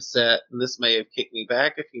after mindset. And this may have kicked me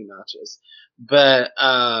back a few notches, but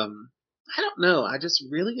I don't know. I just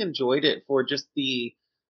really enjoyed it for just the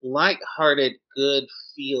light-hearted, good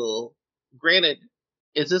feel. Granted,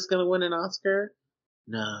 is this gonna win an Oscar?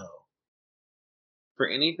 No. For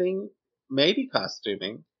anything, maybe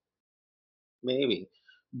costuming, maybe,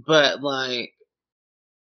 but like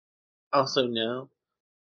also no.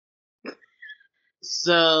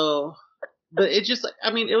 So, but it just,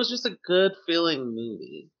 I mean, it was just a good feeling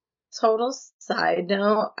movie. Total side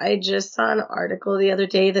note, I just saw an article the other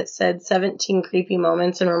day that said 17 creepy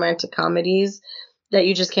moments in romantic comedies that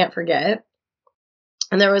you just can't forget.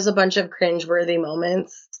 And there was a bunch of cringeworthy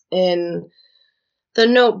moments in The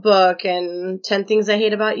Notebook and 10 Things I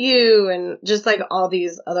Hate About You and just like all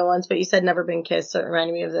these other ones. But you said Never Been Kissed, so it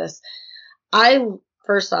reminded me of this.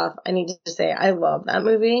 First off, I need to say I love that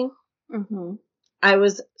movie. Mm-hmm. I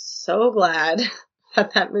was so glad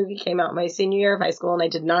that movie came out my senior year of high school and I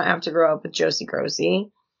did not have to grow up with Josie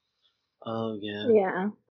Grossi. Oh, yeah. Yeah.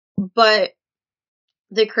 But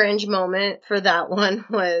the cringe moment for that one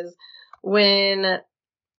was when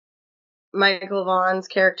Michael Vaughn's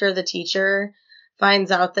character, the teacher,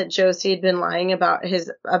 finds out that Josie had been lying about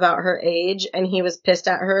her age, and he was pissed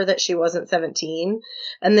at her that she wasn't 17.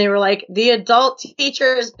 And they were like, the adult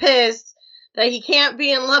teacher is pissed that he can't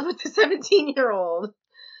be in love with the 17-year-old.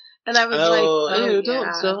 And I was ew,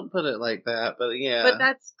 yeah. don't put it like that. But yeah, But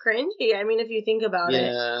that's cringy. I mean, if you think about it.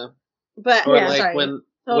 Yeah. But Or yeah, like sorry.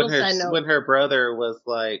 when her brother was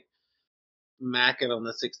like macking on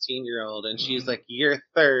the 16-year-old, and she's like, "You're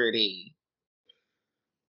 30."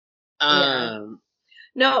 Yeah.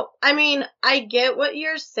 No, I mean, I get what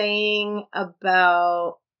you're saying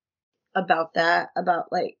about that,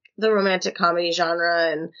 about like the romantic comedy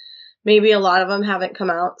genre, and maybe a lot of them haven't come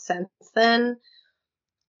out since then.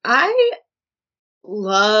 I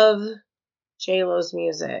love J-Lo's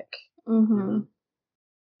music. Mm-hmm.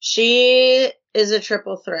 She is a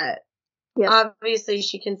triple threat. Yep. Obviously,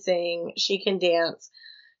 she can sing, she can dance.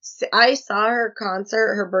 I saw her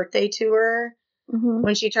concert, her birthday tour,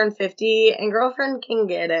 when she turned 50, and girlfriend can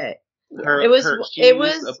get it. It was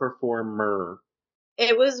a performer.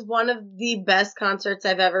 It was one of the best concerts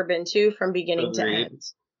I've ever been to from beginning to end.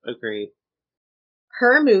 Agreed.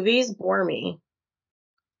 Her movies bore me.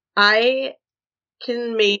 I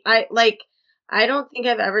don't think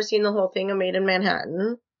I've ever seen the whole thing of Made in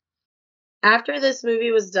Manhattan. After this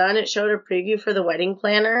movie was done, it showed a preview for The Wedding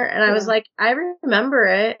Planner, and I was like, I remember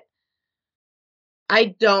it.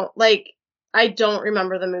 I don't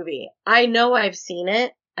remember the movie. I know I've seen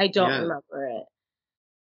it. I don't remember it.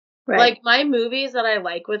 Right. Like, my movies that I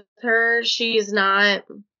like with her, she's not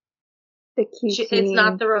the cute. It's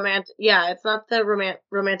not the romantic. Yeah, it's not the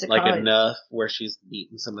romantic. Like comedy. Enough, where she's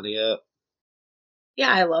beating somebody up.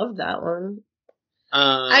 Yeah, I love that one.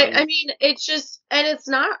 I mean, it's just, and it's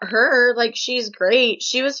not her. Like, she's great.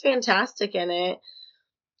 She was fantastic in it.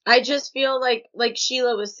 I just feel like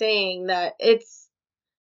Sheila was saying, that it's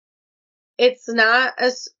not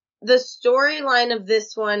the storyline of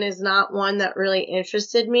this one is not one that really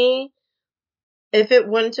interested me. If it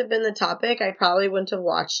wouldn't have been the topic, I probably wouldn't have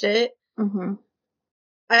watched it. Mm-hmm.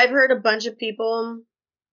 I've heard a bunch of people,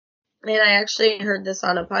 and I actually heard this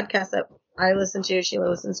on a podcast that I listen to, Sheila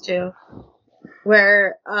listens to,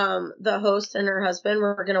 where the host and her husband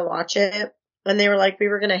were gonna watch it, and they were like, we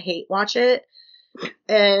were gonna hate watch it,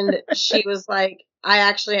 and she was like, I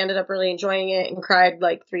actually ended up really enjoying it and cried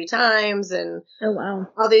like 3 times and Oh wow.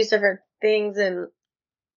 all these different things, and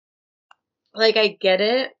like I get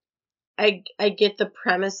it. I get the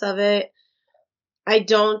premise of it. I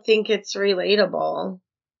don't think it's relatable.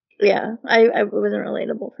 Yeah, it wasn't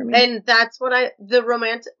relatable for me. And that's what the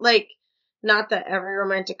romantic, like, not that every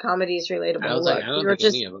romantic comedy is relatable. I was like, I don't think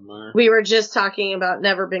any of them are. We were just talking about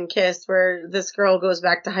Never Been Kissed, where this girl goes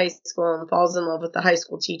back to high school and falls in love with the high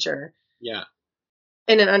school teacher. Yeah.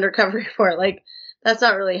 In an undercover report. Like, that's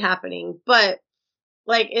not really happening. But,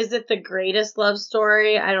 like, is it the greatest love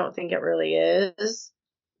story? I don't think it really is.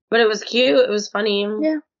 But it was cute. It was funny.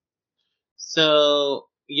 Yeah. So,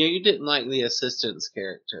 yeah, you didn't like the assistant's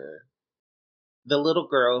character. The little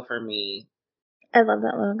girl for me. I love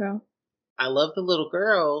that little girl. I love the little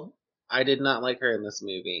girl. I did not like her in this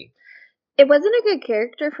movie. It wasn't a good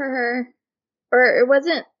character for her. Or it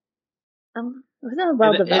wasn't a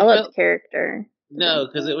well-developed character. No,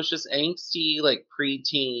 because it was just angsty, like,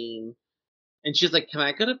 preteen. And she's like, can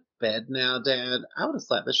I go to bed now, Dad? I would have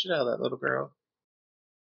slapped the shit out of that little girl.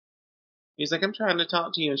 He's like, I'm trying to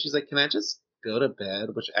talk to you. And she's like, can I just go to bed?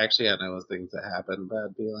 Which actually I know was things that happen, but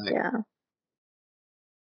I'd be like, yeah.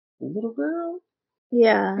 Little girl?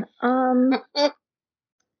 Yeah.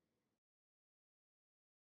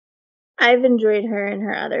 I've enjoyed her in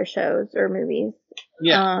her other shows or movies.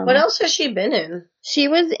 Yeah. What else has she been in? She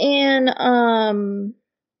was in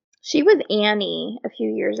Annie a few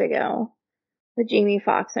years ago with Jamie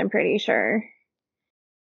Foxx, I'm pretty sure.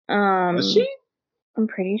 Was she? I'm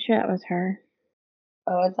pretty sure that was her.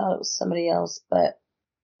 Oh, I thought it was somebody else, but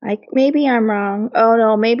maybe I'm wrong. Oh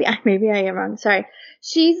no, maybe I am wrong. Sorry.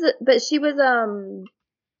 She was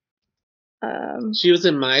She was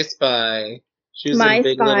in My Spy. She was in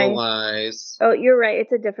Big Little Lies. Oh, you're right.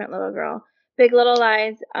 It's a different little girl. Big Little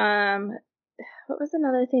Lies. What was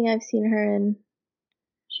another thing I've seen her in?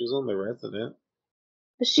 She was on The Resident.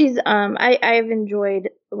 She's I've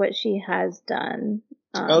enjoyed what she has done.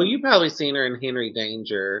 Oh, you've probably seen her in Henry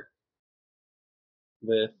Danger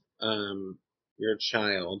with your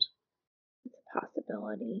child. It's a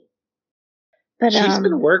possibility. But she's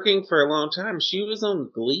been working for a long time. She was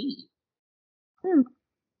on Glee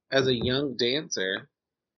as a young dancer.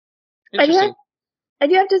 I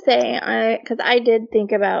do have to say, because I did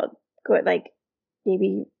think about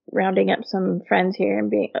maybe rounding up some friends here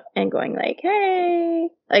and going like, hey,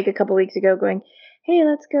 like a couple weeks ago, going, hey,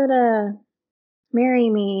 let's go to Marry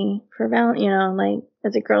Me for like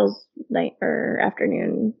as a girls' night or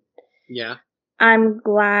afternoon. Yeah. I'm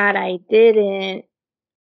glad I didn't.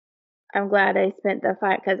 I'm glad I spent the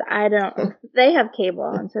 $5 because I don't. They have cable,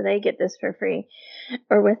 and so they get this for free,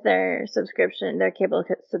 or with their subscription, their cable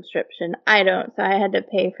subscription. I don't, so I had to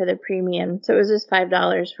pay for the premium. So it was just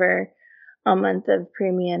 $5 for a month of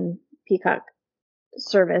premium Peacock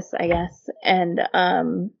service, I guess. And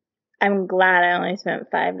I'm glad I only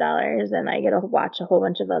spent $5, and I get to watch a whole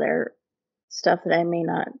bunch of other stuff that I may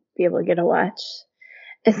not be able to get to watch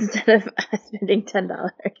instead of spending $10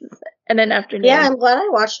 in an afternoon. Yeah, I'm glad I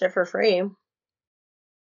watched it for free.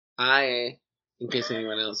 In case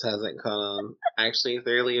anyone else hasn't caught on, I actually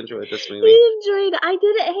thoroughly enjoyed this movie. I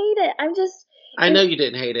didn't hate it. I know you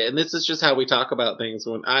didn't hate it, and this is just how we talk about things.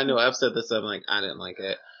 When I know I've said this, I'm like, I didn't like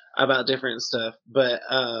it about different stuff, but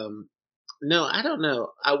no, I don't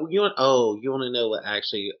know. You want to know what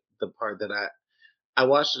actually the part that I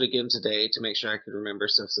watched it again today to make sure I could remember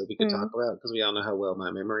stuff so we could talk about, because we all know how well my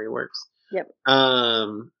memory works. Yep.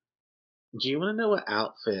 Do you want to know what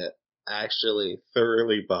outfit actually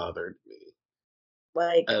thoroughly bothered me?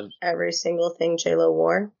 Like every single thing J-Lo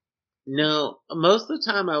wore? No, most of the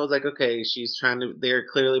time I was like, okay, they're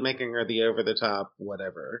clearly making her the over the top,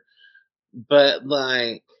 whatever. But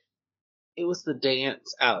like, it was the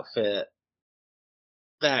dance outfit.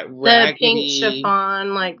 That raggedy. The pink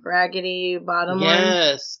chiffon, like raggedy bottom one.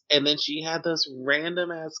 Yes. And then she had those random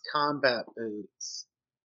ass combat boots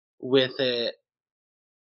with it.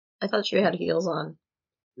 I thought she had heels on.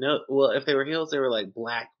 No, well, if they were heels, they were like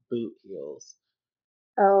black boot heels.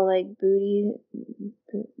 Oh, like booty.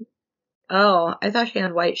 Oh, I thought she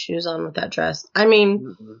had white shoes on with that dress. I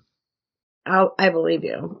mean, I believe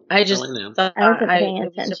you. I just thought I wasn't paying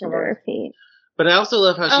attention to her feet. But I also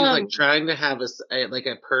love how she's like trying to have a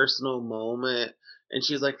personal moment, and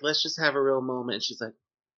she's like, "Let's just have a real moment." And she's like,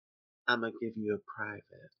 "I'm gonna give you a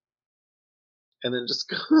private," and then just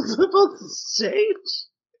goes up on stage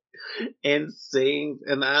and sings.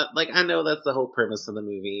 And I know that's the whole premise of the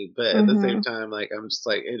movie, but at the same time, like, I'm just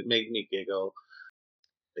like, it made me giggle.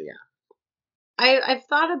 But yeah, I've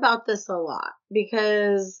thought about this a lot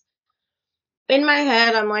because in my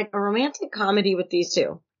head, I'm like a romantic comedy with these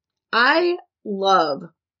two. I love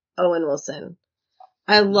Owen Wilson.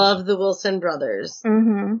 I love the Wilson brothers.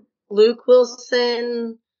 Mm-hmm. Luke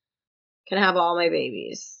Wilson can have all my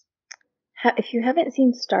babies. If you haven't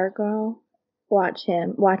seen Stargirl, watch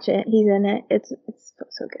him. Watch it. He's in it. It's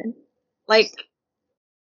so good. Like,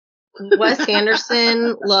 Wes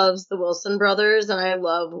Anderson loves the Wilson brothers, and I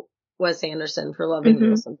love Wes Anderson for loving the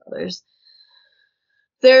Wilson brothers.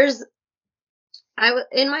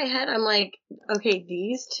 In my head, I'm like, okay,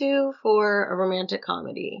 these two for a romantic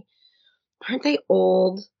comedy, aren't they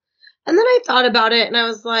old? And then I thought about it and I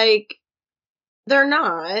was like, they're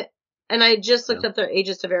not. And I just looked up their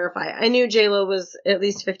ages to verify. I knew JLo was at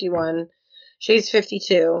least 51. She's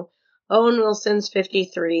 52. Owen Wilson's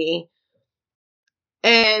 53.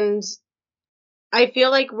 And I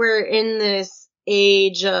feel like we're in this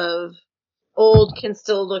age of old can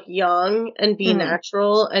still look young and be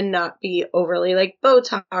natural and not be overly like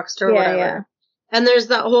Botoxed or whatever. Yeah. And there's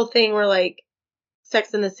that whole thing where like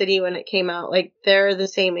Sex and the City when it came out, like they're the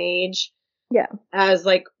same age. Yeah. As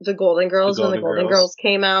like the Golden Girls when the Golden Girls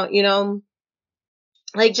came out, you know?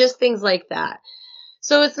 Like just things like that.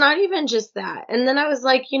 So it's not even just that. And then I was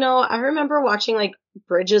like, you know, I remember watching like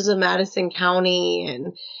Bridges of Madison County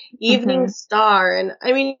and Evening Star. And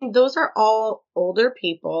I mean, those are all older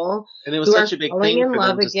people. And it was such a big thing for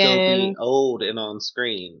them to still be old and on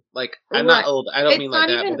screen. Like, I'm not old. I don't mean like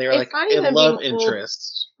that, but they were like a love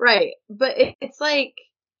interest. Right. But it's like,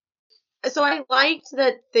 so I liked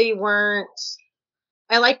that they weren't,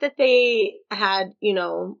 I like that they had, you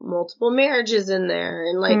know, multiple marriages in there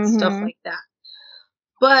and like stuff like that.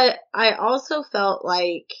 But I also felt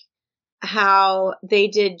like how they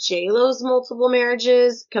did JLo's multiple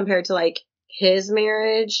marriages compared to like his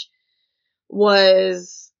marriage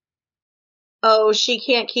was, oh, she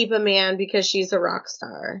can't keep a man because she's a rock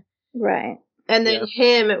star. Right. And then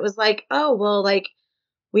him, it was like, oh, well, like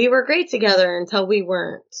we were great together until we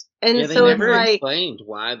weren't. And so they never explained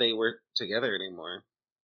why they were together anymore.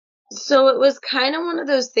 So it was kind of one of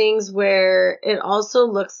those things where it also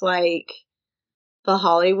looks like the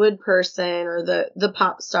Hollywood person or the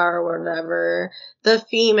pop star or whatever, the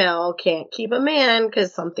female can't keep a man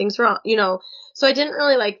because something's wrong, you know. So I didn't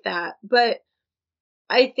really like that. But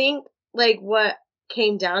I think like what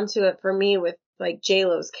came down to it for me with like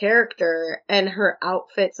JLo's character and her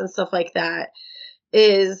outfits and stuff like that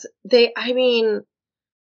is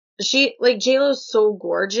she, like, JLo's so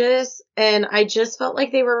gorgeous, and I just felt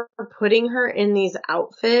like they were putting her in these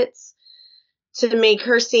outfits to make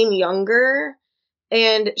her seem younger,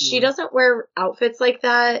 and she doesn't wear outfits like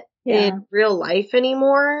that in real life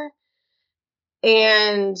anymore,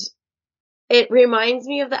 and it reminds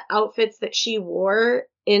me of the outfits that she wore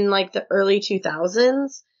in, like, the early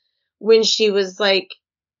 2000s when she was, like,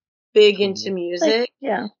 big into music.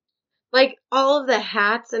 Like, all of the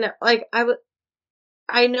hats and, like,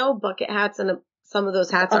 I know bucket hats and some of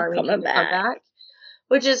those hats are making back,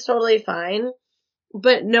 which is totally fine.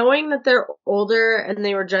 But knowing that they're older and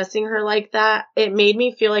they were dressing her like that, it made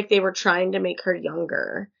me feel like they were trying to make her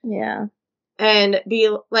younger. Yeah. And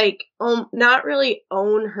be like, not really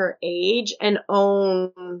own her age and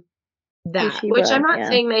own that. Which I'm not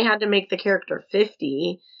saying they had to make the character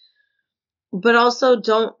 50, but also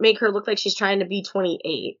don't make her look like she's trying to be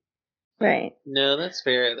 28. Right. No, that's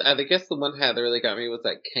fair. I guess the one hat that really got me was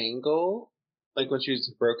that Kangol, like when she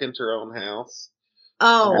broke into her own house.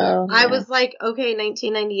 Oh, I was like, okay,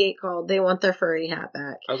 1998 called. They want their furry hat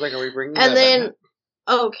back. I was like, are we bringing that back?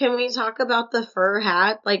 Oh, can we talk about the fur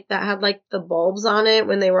hat? Like that had like the bulbs on it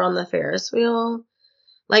when they were on the Ferris wheel.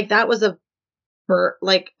 Like that was a fur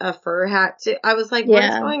hat too. I was like, what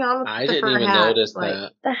is going on with the fur hat? I didn't even notice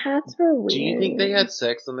that. The hats were weird. Do you think they had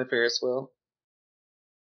sex on the Ferris wheel?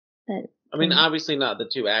 I mean, obviously not the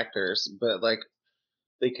two actors, but like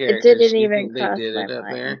the characters. It didn't even cross they did it up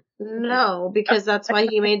there. No, because that's why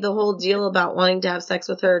he made the whole deal about wanting to have sex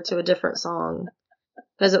with her to a different song,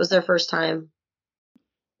 because it was their first time.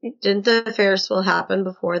 Didn't the Ferris wheel happen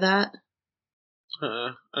before that?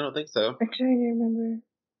 I don't think so. I'm trying to remember.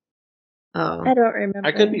 Oh, I don't remember.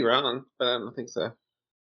 I could be wrong, but I don't think so.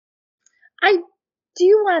 I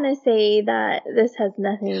do want to say that this has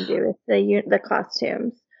nothing to do with the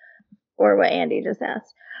costumes. Or what Andy just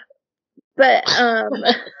asked. But,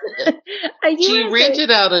 she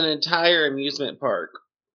rented out an entire amusement park.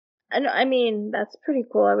 I mean, that's pretty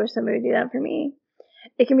cool. I wish somebody would do that for me.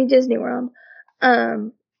 It can be Disney World.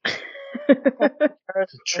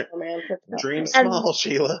 Dream small,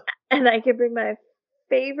 Sheila. And I could bring my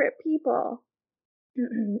favorite people,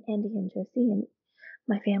 Andy and Josie and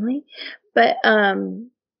my family. But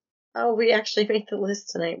Oh, we actually made the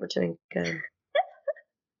list tonight. We're doing good.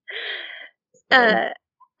 I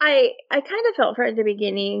kind of felt for at the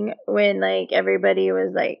beginning when like everybody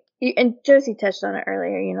was like, and Josie touched on it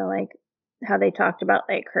earlier, you know, like how they talked about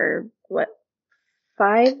like her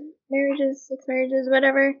 5 marriages, 6 marriages,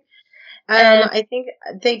 whatever. And I think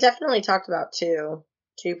they definitely talked about two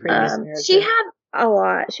previous marriages. she had a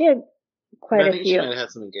lot. She had quite a I think few. she might have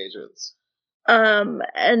had some engagements.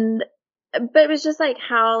 And but it was just like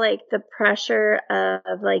how like the pressure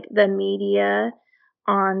of like the media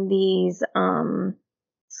on these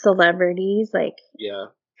celebrities, like Yeah.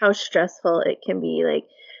 how stressful it can be, like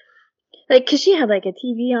because she had like a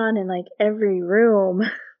TV on in like every room,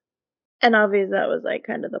 and obviously that was like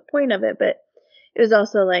kind of the point of it, but it was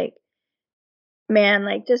also like, man,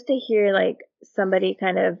 like just to hear like somebody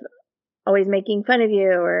kind of always making fun of you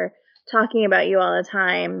or talking about you all the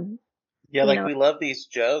time. Yeah, you like know. we love these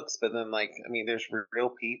jokes, but then like I mean, there's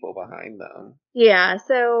real people behind them. Yeah,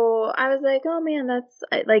 so I was like, oh man, that's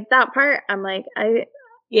like that part. I'm like, I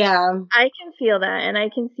can feel that, and I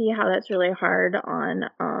can see how that's really hard on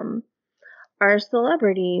our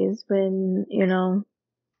celebrities when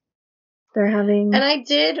they're having. And I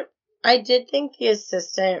did think the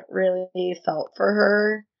assistant really felt for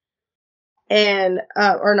her, and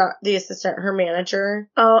or not the assistant, her manager.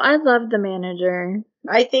 Oh, I love the manager.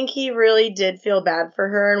 I think he really did feel bad for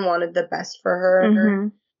her and wanted the best for her. Mm-hmm.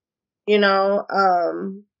 You know,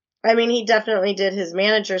 I mean, he definitely did his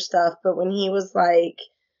manager stuff, but when he was like,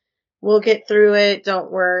 we'll get through it,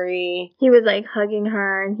 don't worry. He was like hugging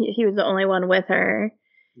her, and he was the only one with her.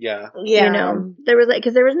 Yeah. Yeah. There was like,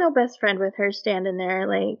 because there was no best friend with her standing there,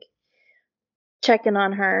 like checking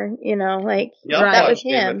on her, like Y'all that was watched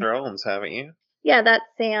Game of him. Thrones, haven't you? Yeah, that's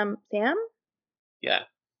Sam. Sam? Yeah.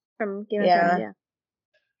 From Game of Thrones, yeah.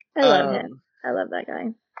 I love him. I love that guy.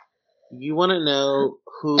 You want to know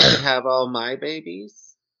who could have all my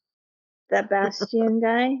babies? That Bastion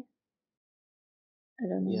guy? I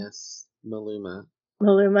don't know. Yes, Maluma.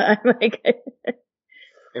 I'm like...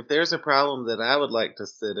 If there's a problem that I would like to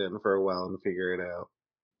sit in for a while and figure it out.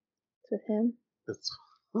 It's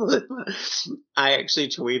with him? I actually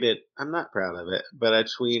tweeted, I'm not proud of it, but I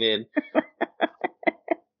tweeted,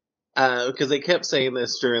 because they kept saying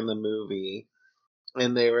this during the movie,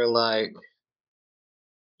 and they were like,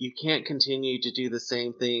 you can't continue to do the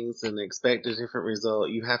same things and expect a different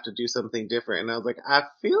result. You have to do something different. And I was like, I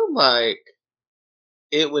feel like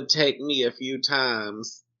it would take me a few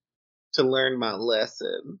times to learn my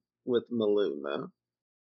lesson with Maluma.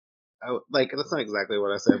 That's not exactly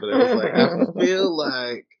what I said, but it was like, I feel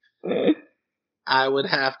like I would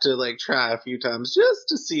have to like try a few times just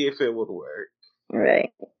to see if it would work.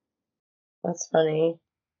 Right. That's funny.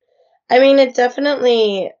 I mean, I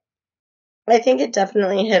think it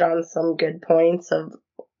definitely hit on some good points of,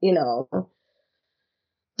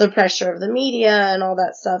 the pressure of the media and all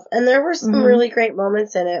that stuff. And there were some really great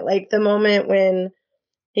moments in it. Like the moment when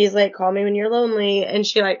he's like, call me when you're lonely. And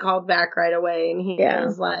she like called back right away. And he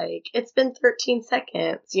was like, it's been 13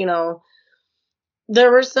 seconds,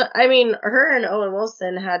 There were her and Owen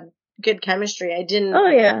Wilson had good chemistry. I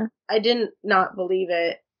didn't not believe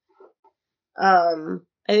it.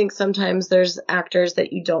 I think sometimes there's actors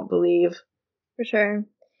that you don't believe. For sure.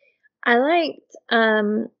 I liked,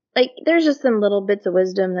 there's just some little bits of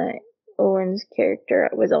wisdom that Owen's character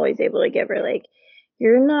was always able to give her. Like,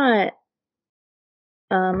 you're not,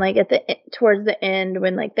 like towards the end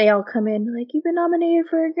when like they all come in, like, you've been nominated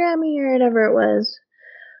for a Grammy or whatever it was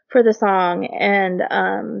for the song. And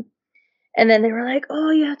then they were like,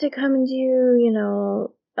 oh, you have to come and do,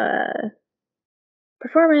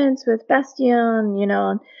 performance with Bastion,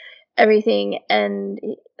 and everything. And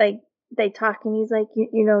like, they talk and he's like,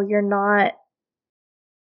 you're not,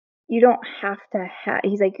 you don't have to have,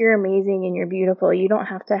 he's like, you're amazing and you're beautiful. You don't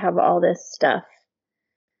have to have all this stuff.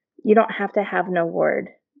 You don't have to have an award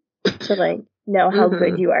to like know how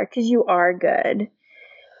good you are, because you are good.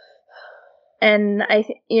 And I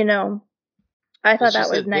thought that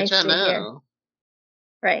was nice to hear.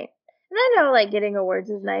 Right. And I know like getting awards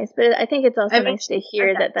is nice, but I think it's also nice to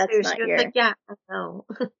hear that that's not your. Like, yeah, I know.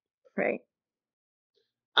 Right.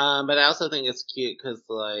 But I also think it's cute because,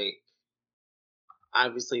 like,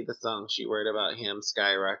 obviously the song she wrote about him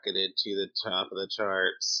skyrocketed to the top of the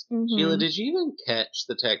charts. Sheila, did you even catch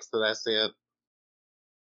the text that I sent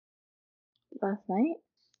last night?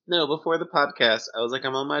 No, before the podcast. I was like,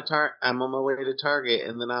 I'm on my way to Target,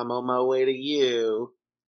 and then I'm on my way to you.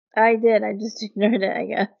 I did. I just ignored it, I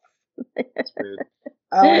guess. That's rude.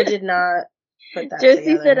 Oh, I did not put that Josie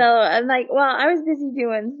together. said, "Oh," I'm like, well, I was busy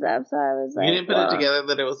doing stuff, so I was like, you didn't put it together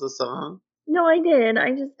that it was a song? No, I did.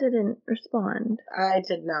 I just didn't respond. I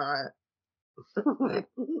did not.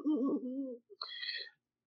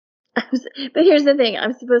 But here's the thing,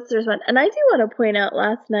 I'm supposed to respond. And I do want to point out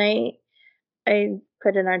last night, I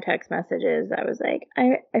put in our text messages, I was like,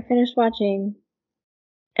 I finished watching.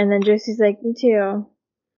 And then Josie's like, me too.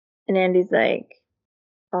 And Andy's like,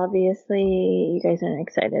 obviously, you guys aren't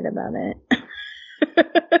excited about it.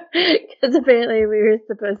 Because apparently we were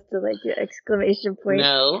supposed to like do exclamation points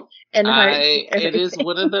No, and hearts and it is everything.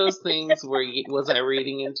 one of those things where was I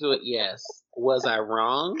reading into it? Yes. Was I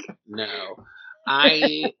wrong? No.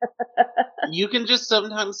 You can just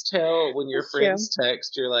sometimes tell when your That's true. friends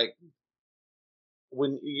text, you're like,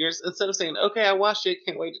 when you're, instead of saying, okay, I watched it,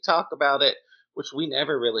 can't wait to talk about it, which we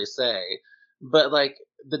never really say, but like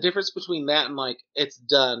the difference between that and like, it's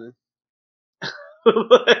done.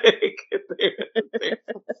 Like, there's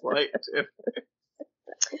a slight difference.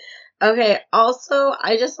 Okay, also,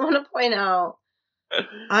 I just want to point out,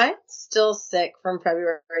 I'm still sick from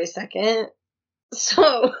February 2nd. So,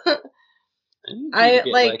 I need to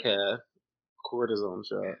get like a cortisone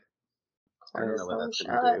shot. I don't know what cortisone that's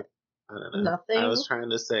shot. gonna do. I don't know. Nothing. I was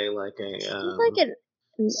trying to say like It's a like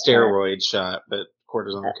steroid shot, but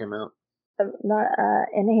cortisone came out. not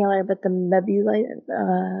inhaler, but the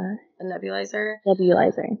A nebulizer.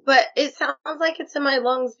 nebulizer. But it sounds like it's in my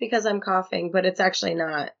lungs because I'm coughing, but it's actually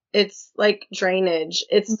not. It's like drainage.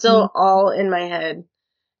 It's still all in my head.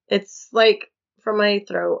 It's like from my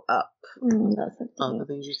throat up. All the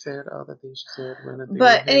things you said, running through But your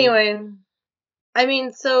head. anyway, I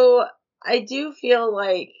mean, so I do feel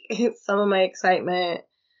like some of my excitement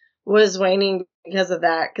was waning because of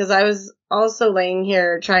that. Because I was also laying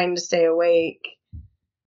here trying to stay awake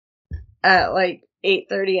at like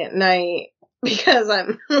 8:30 at night because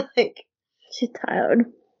I'm like, she's tired.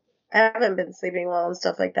 I haven't been sleeping well and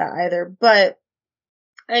stuff like that either. But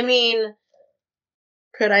I mean,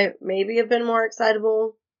 could I maybe have been more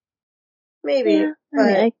excitable? Maybe. Yeah,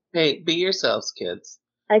 but hey, be yourselves, kids.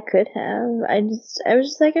 I could have. I was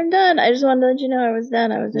just like, I'm done. I just wanted to let you know I was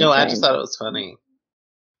done. I was No, I just thought it was funny.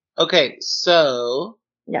 Okay, so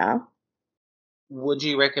yeah. Would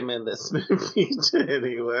you recommend this movie to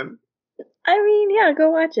anyone? I mean, yeah, go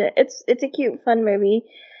watch it. It's a cute, fun movie.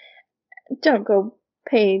 Don't go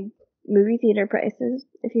pay movie theater prices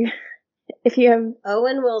if you have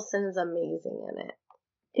Owen Wilson is amazing in it.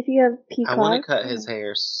 If you have Peacock. I want to cut his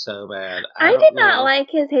hair so bad. I did not like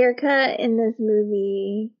his haircut in this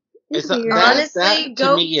movie. It's weird. Honestly, that,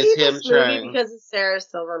 go to me, see is him this movie trying. because it's Sarah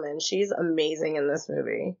Silverman. She's amazing in this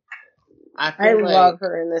movie. I love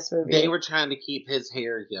her in this movie. They were trying to keep his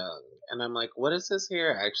hair young, and I'm like, what is his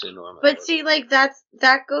hair actually normally? But see, like that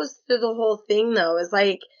goes through the whole thing though. Is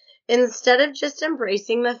like instead of just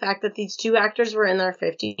embracing the fact that these two actors were in their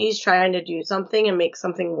 50s trying to do something and make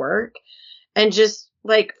something work, and just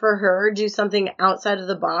like for her do something outside of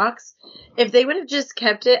the box, if they would have just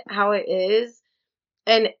kept it how it is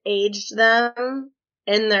and aged them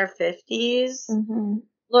in their 50s. Mm-hmm.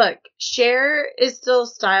 Look, Cher is still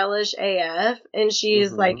stylish AF, and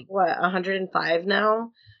she's like what 105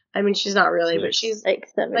 now. I mean, she's not really, but she's like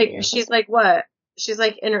 70. she's like what? She's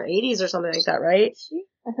like in her 80s or something like that, right?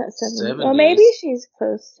 I thought 70. Well, maybe she's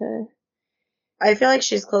close to. I feel like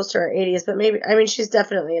she's close to her 80s, but maybe she's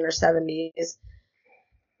definitely in her 70s.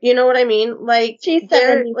 You know what I mean? Like she's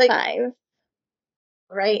 75, like,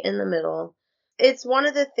 right in the middle. It's one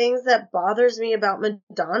of the things that bothers me about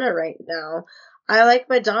Madonna right now. I like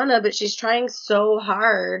Madonna, but she's trying so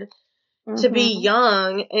hard to be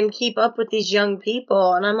young and keep up with these young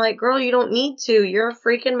people. And I'm like, girl, you don't need to. You're a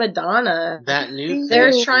freaking Madonna. That new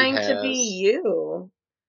They're trying to be you.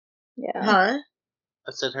 Yeah. Huh?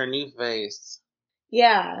 I said her new face.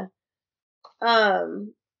 Yeah.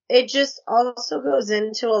 It just also goes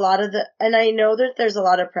into a lot of and I know that there's a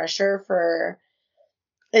lot of pressure for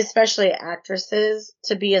especially actresses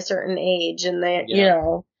to be a certain age, and they, you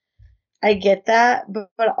know, I get that,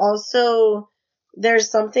 but also there's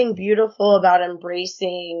something beautiful about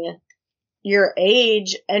embracing your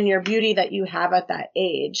age and your beauty that you have at that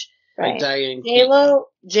age. Right. Like Diane Keaton.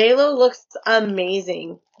 J-Lo looks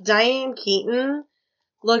amazing. Diane Keaton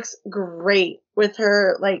looks great with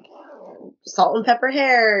her, like, salt and pepper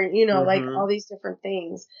hair, you know, like all these different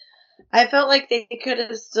things. I felt like they could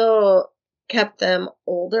have still kept them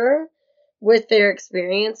older with their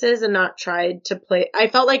experiences and not tried to play. I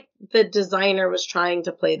felt like the designer was trying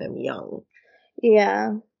to play them young.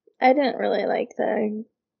 Yeah. I didn't really like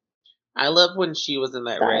I love when she was in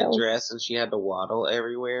that red dress and she had to waddle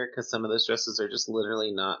everywhere because some of those dresses are just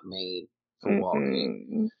literally not made for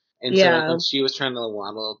walking. And so like when she was trying to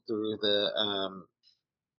waddle through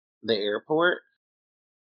the airport,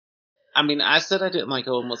 I mean, I said I didn't like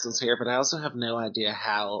Owen Wilson's hair, but I also have no idea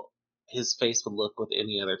how his face would look with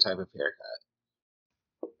any other type of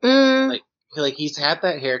haircut. Mm, Like he's had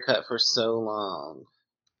that haircut for so long.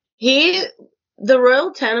 the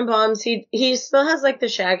Royal Tenenbaums, he still has like the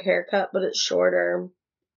shag haircut, but it's shorter.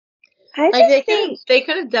 I Like just think they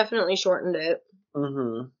could have definitely shortened it.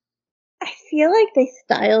 Mm-hmm. I feel like they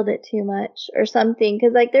styled it too much or something.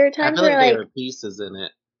 Because like there are I times feel where like there like were pieces in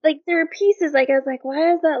it. there are pieces like I was like,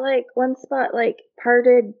 why is that like one spot like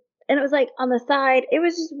parted? And it was like on the side. It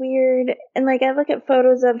was just weird. And like I look at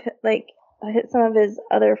photos of like I hit some of his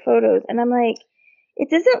other photos, and I'm like, it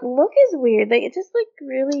doesn't look as weird. Like it just looked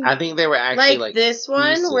really. I think they were actually Like this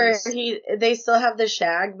one pieces. where they still have the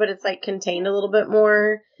shag, but it's like contained a little bit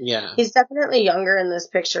more. Yeah. He's definitely younger in this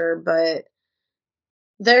picture, but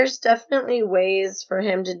there's definitely ways for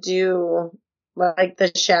him to do like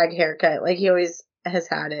the shag haircut. Like he always has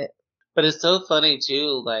had it. But it's so funny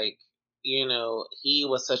too, like, you know, he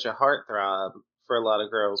was such a heartthrob for a lot of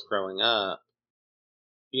girls growing up.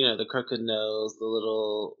 You know, the crooked nose, the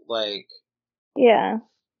little like Yeah.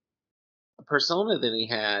 persona that he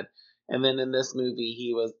had. And then in this movie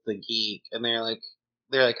he was the geek, and they're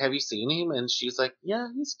like, have you seen him? And she's like, yeah,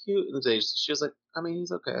 he's cute. And she was like, I mean,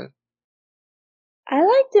 he's okay. I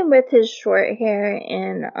liked him with his short hair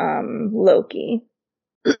in Loki.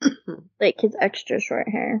 Like his extra short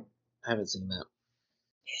hair. I haven't seen that.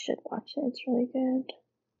 You should watch it. It's really good.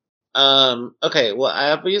 Okay, well,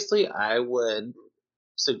 obviously I would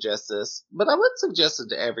suggest this, but I would suggest it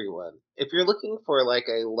to everyone. If you're looking for like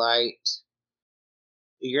a light,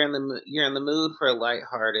 you're in the mood for a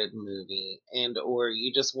light-hearted movie, and or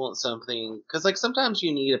you just want something, because like sometimes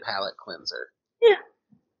you need a palate cleanser. Yeah.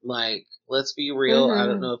 Like, let's be real. I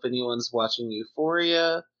don't Mhm. know if anyone's watching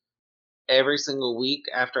Euphoria. Every single week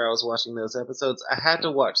after I was watching those episodes, I had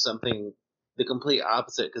to watch something the complete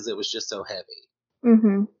opposite because it was just so heavy.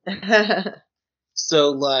 Mm-hmm.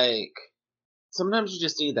 So like sometimes you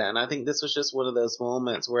just need that, and I think this was just one of those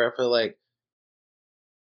moments where I feel like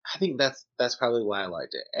I think that's probably why I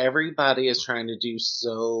liked it. Everybody is trying to do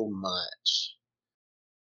so much,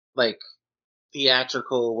 like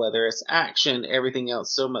theatrical, whether it's action, everything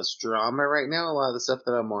else, so much drama right now. A lot of the stuff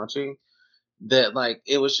that I'm watching, that like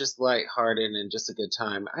it was just lighthearted and just a good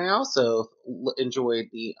time. I also enjoyed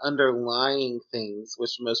the underlying things,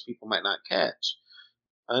 which most people might not catch.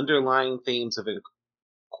 Underlying themes of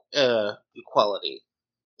equality.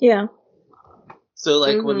 Yeah. So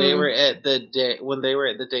like when they Mhm. were at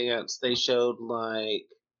the dance, they showed like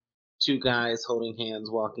two guys holding hands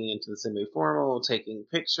walking into the semi-formal, taking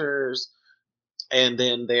pictures, and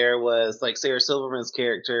then there was like Sarah Silverman's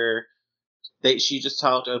character. She just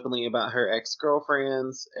talked openly about her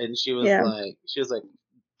ex-girlfriends, and Yeah. she was like,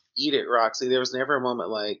 "Eat it, Roxy." There was never a moment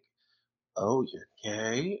like, "Oh, you're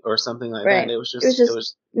gay" or something like that. Right. It was It was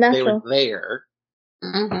just they were natural. there,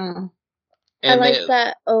 Mhm. I and like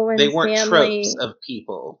that they Owen's weren't tropes family. of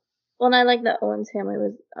people. Well, and I like that Owen's family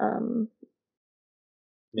was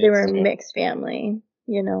they were a mixed family,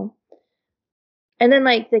 you know. And then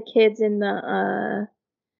like the kids in the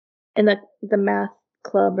math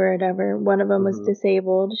club or whatever, one of them was Mm-hmm.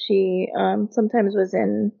 disabled. She sometimes was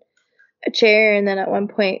in a chair, and then at one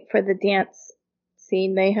point for the dance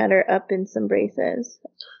scene they had her up in some braces.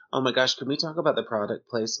 Oh my gosh, can we talk about the product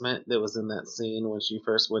placement that was in that scene when she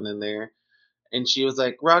first went in there? And she was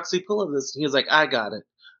like, Roxy, pull up this. He was like, I got it.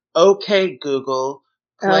 Okay, Google,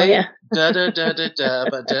 Oh play yeah. da da da da da,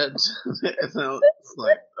 but da. And so it's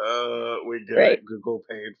like, we get Right. it. Google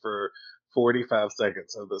paid for 45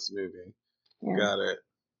 seconds of this movie. Yeah. Got it.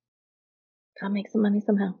 Gotta make some money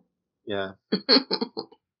somehow. Yeah.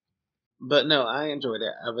 But no, I enjoyed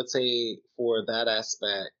it. I would say for that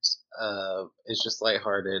aspect, it's just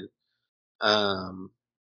lighthearted. Um,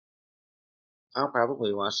 I'll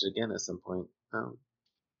probably watch it again at some point.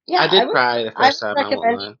 Yeah, I did cry the first time, I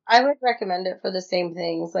won't lie. I would recommend it for the same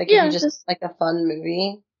things. Like if Yeah, you just just like a fun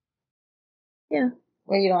movie yeah.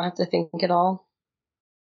 where you don't have to think at all.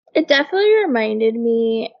 It definitely reminded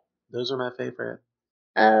me Those are my favorite.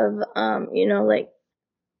 of you know, like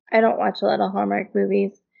I don't watch a lot of Hallmark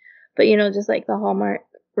movies, but you know, just like the Hallmark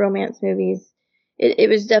romance movies. It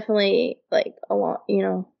was definitely like along, you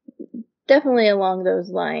know, definitely along those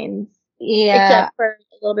lines. Yeah, Except for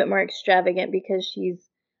a little bit more extravagant because she's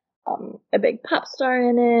a big pop star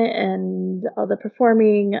in it and all the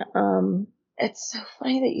performing. it's so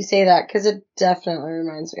funny that you say that because it definitely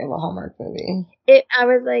reminds me of a Hallmark movie. I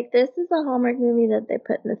was like, this is a Hallmark movie that they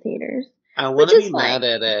put in the theaters, I want which to is be fine, mad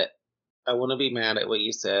at it. I want to be mad at what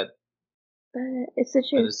you said, but it's the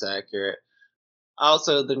but truth. it's accurate.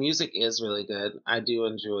 Also, the music is really good. I do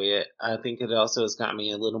enjoy it. I think it also has got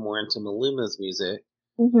me a little more into Maluma's music.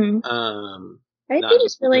 Mhm. I Not didn't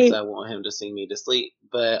just because really. I want him to sing me to sleep,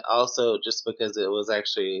 but also just because it was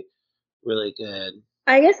actually really good.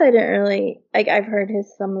 I guess I didn't really like. I've heard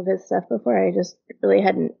some of his stuff before. I just really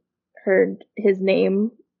hadn't heard his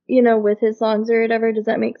name, with his songs or whatever. Does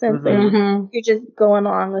that make sense? Like Mm-hmm. you're just going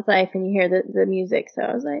along with life and you hear the music. So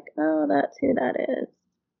I was like, oh, that's who that is.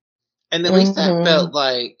 And at least that Mm-hmm. felt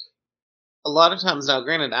like a lot of times. Now,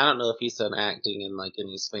 granted, I don't know if he's done acting in like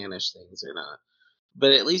any Spanish things or not,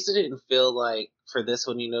 but at least it didn't feel like for this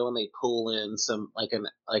one, when they pull in some like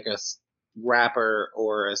a rapper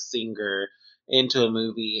or a singer into a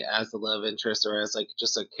movie as the love interest or as like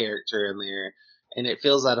just a character in there, and it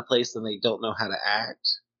feels out of place and they don't know how to act.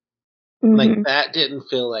 Like Hmm. that didn't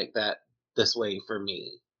feel like that this way for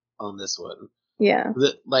me on this one. Yeah.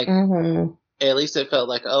 Like Mm-hmm. at least it felt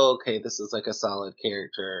like, oh, okay, this is like a solid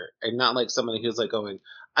character, and not like somebody who's like going,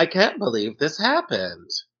 I can't believe this happened.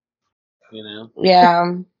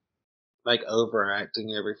 Yeah. Like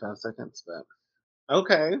overacting every 5 seconds. But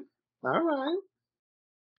okay, all right.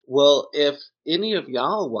 Well, if any of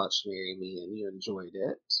y'all watched Marry Me and you enjoyed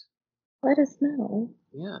it, Let us know.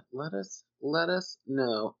 yeah, let us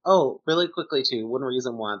know. Oh, really quickly too. One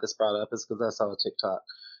reason why this brought up is because I saw a TikTok,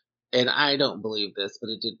 and I don't believe this, but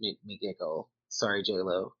it did make me giggle. Sorry, J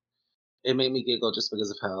Lo. It made me giggle just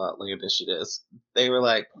because of how outlandish it is. They were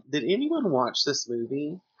like, "Did anyone watch this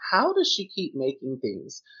movie? How does she keep making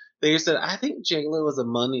things?" They said, "I think J Lo is a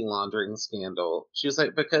money laundering scandal." She was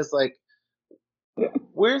like, "Because like,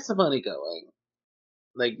 where's the money going?"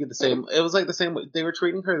 Like the same. It was like the same way they were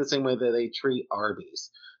treating her the same way that they treat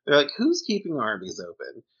Arby's. They're like, "Who's keeping Arby's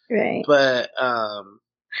open?" Right. But I love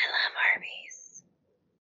Arby's.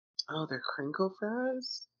 oh, they're crinkle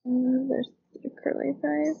fries. There's curly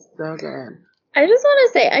fries. So good. I just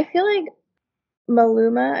want to say, I feel like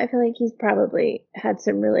Maluma, I feel like he's probably had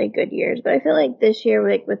some really good years, but I feel like this year,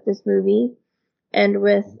 like with this movie and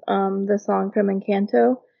with the song from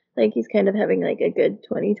Encanto, like he's kind of having like a good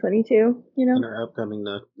 2022. And our upcoming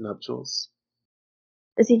nuptials.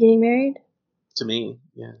 Is he getting married? To me,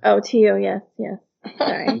 yeah. Oh, Tio, yes.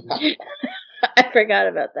 Sorry, I forgot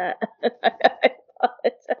about that. I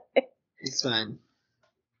apologize. It's fine.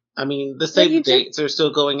 I mean, the Well, save dates are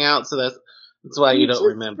still going out, so that's why you you don't just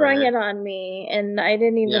sprung remember. it on me, and I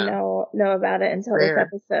didn't even Yeah, know about it until this fair.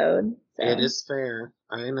 episode. So It is fair.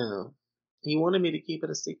 I know. He wanted me to keep it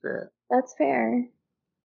a secret. that's fair.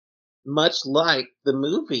 Much like the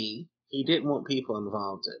movie, he didn't want people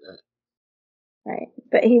involved in it. Right.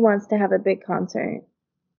 But he wants to have a big concert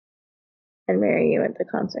and marry you at the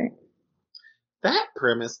concert. That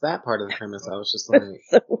part of the premise, I was just like,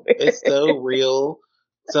 So weird. it's so real.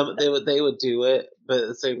 They would do it, but at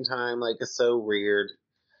the same time, like it's so weird.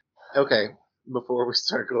 Okay, before we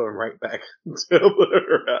start going right back into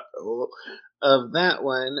the rabbit hole of that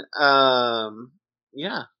one,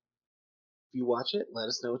 yeah, if you watch it, let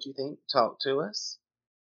us know what you think. Talk to us.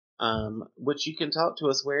 Which you can talk to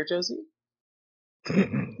us where, Josie?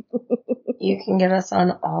 You can get us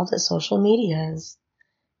on all the social medias.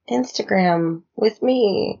 Instagram with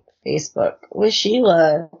me, Facebook with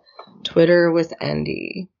Sheila, Twitter with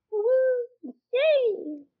Andy. Woo!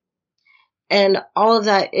 Yay! And all of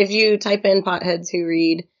that, if you type in Potheads Who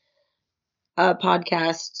Read a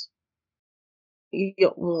podcast,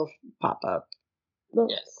 will pop up. Well,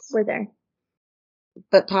 Yes. we're there.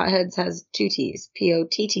 But Potheads has 2 T's.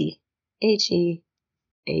 Pottheads.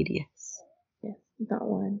 Yes, not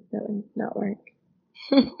one. That would not work.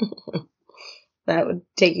 That would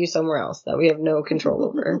take you somewhere else that we have no control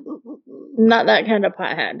over. Not that kind of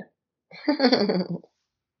pothead.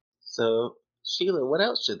 So, Sheila, what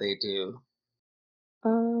else should they do?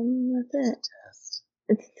 That's it. Test.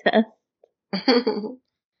 It's a test.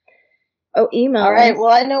 Oh, email. All right. Well,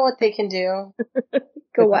 I know what they can do.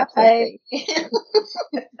 Go watch that thing.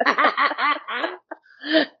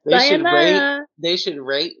 Sayonara. They should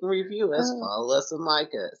rate and review us, Oh. follow us, and like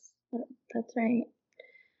us. That's right.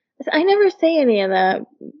 I never say any of that.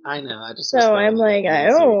 I know. I just So I'm like, I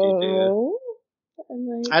don't know.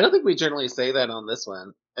 I don't think we generally say that on this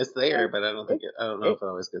one. It's there, but I don't know if it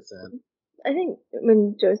always gets said. I think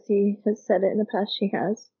when Josie has said it in the past, she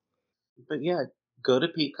has. But yeah, go to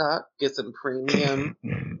Peacock, get some premium.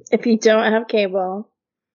 If you don't have cable,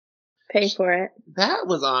 pay for it. That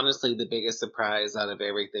was honestly the biggest surprise out of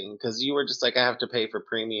everything, because you were just like, I have to pay for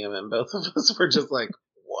premium, and both of us were just like,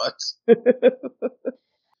 what?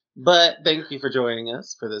 But thank you for joining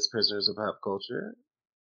us for this Prisoners of Pop Culture.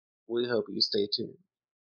 We hope you stay tuned.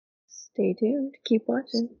 Stay tuned. Keep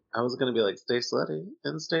watching. I was gonna be like, stay slutty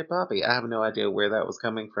and stay poppy. I have no idea where that was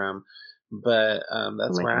coming from, but that's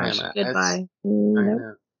Oh my where I am gosh, at. goodbye. I Nope.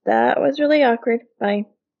 know. That was really awkward. Bye.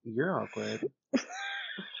 You're awkward.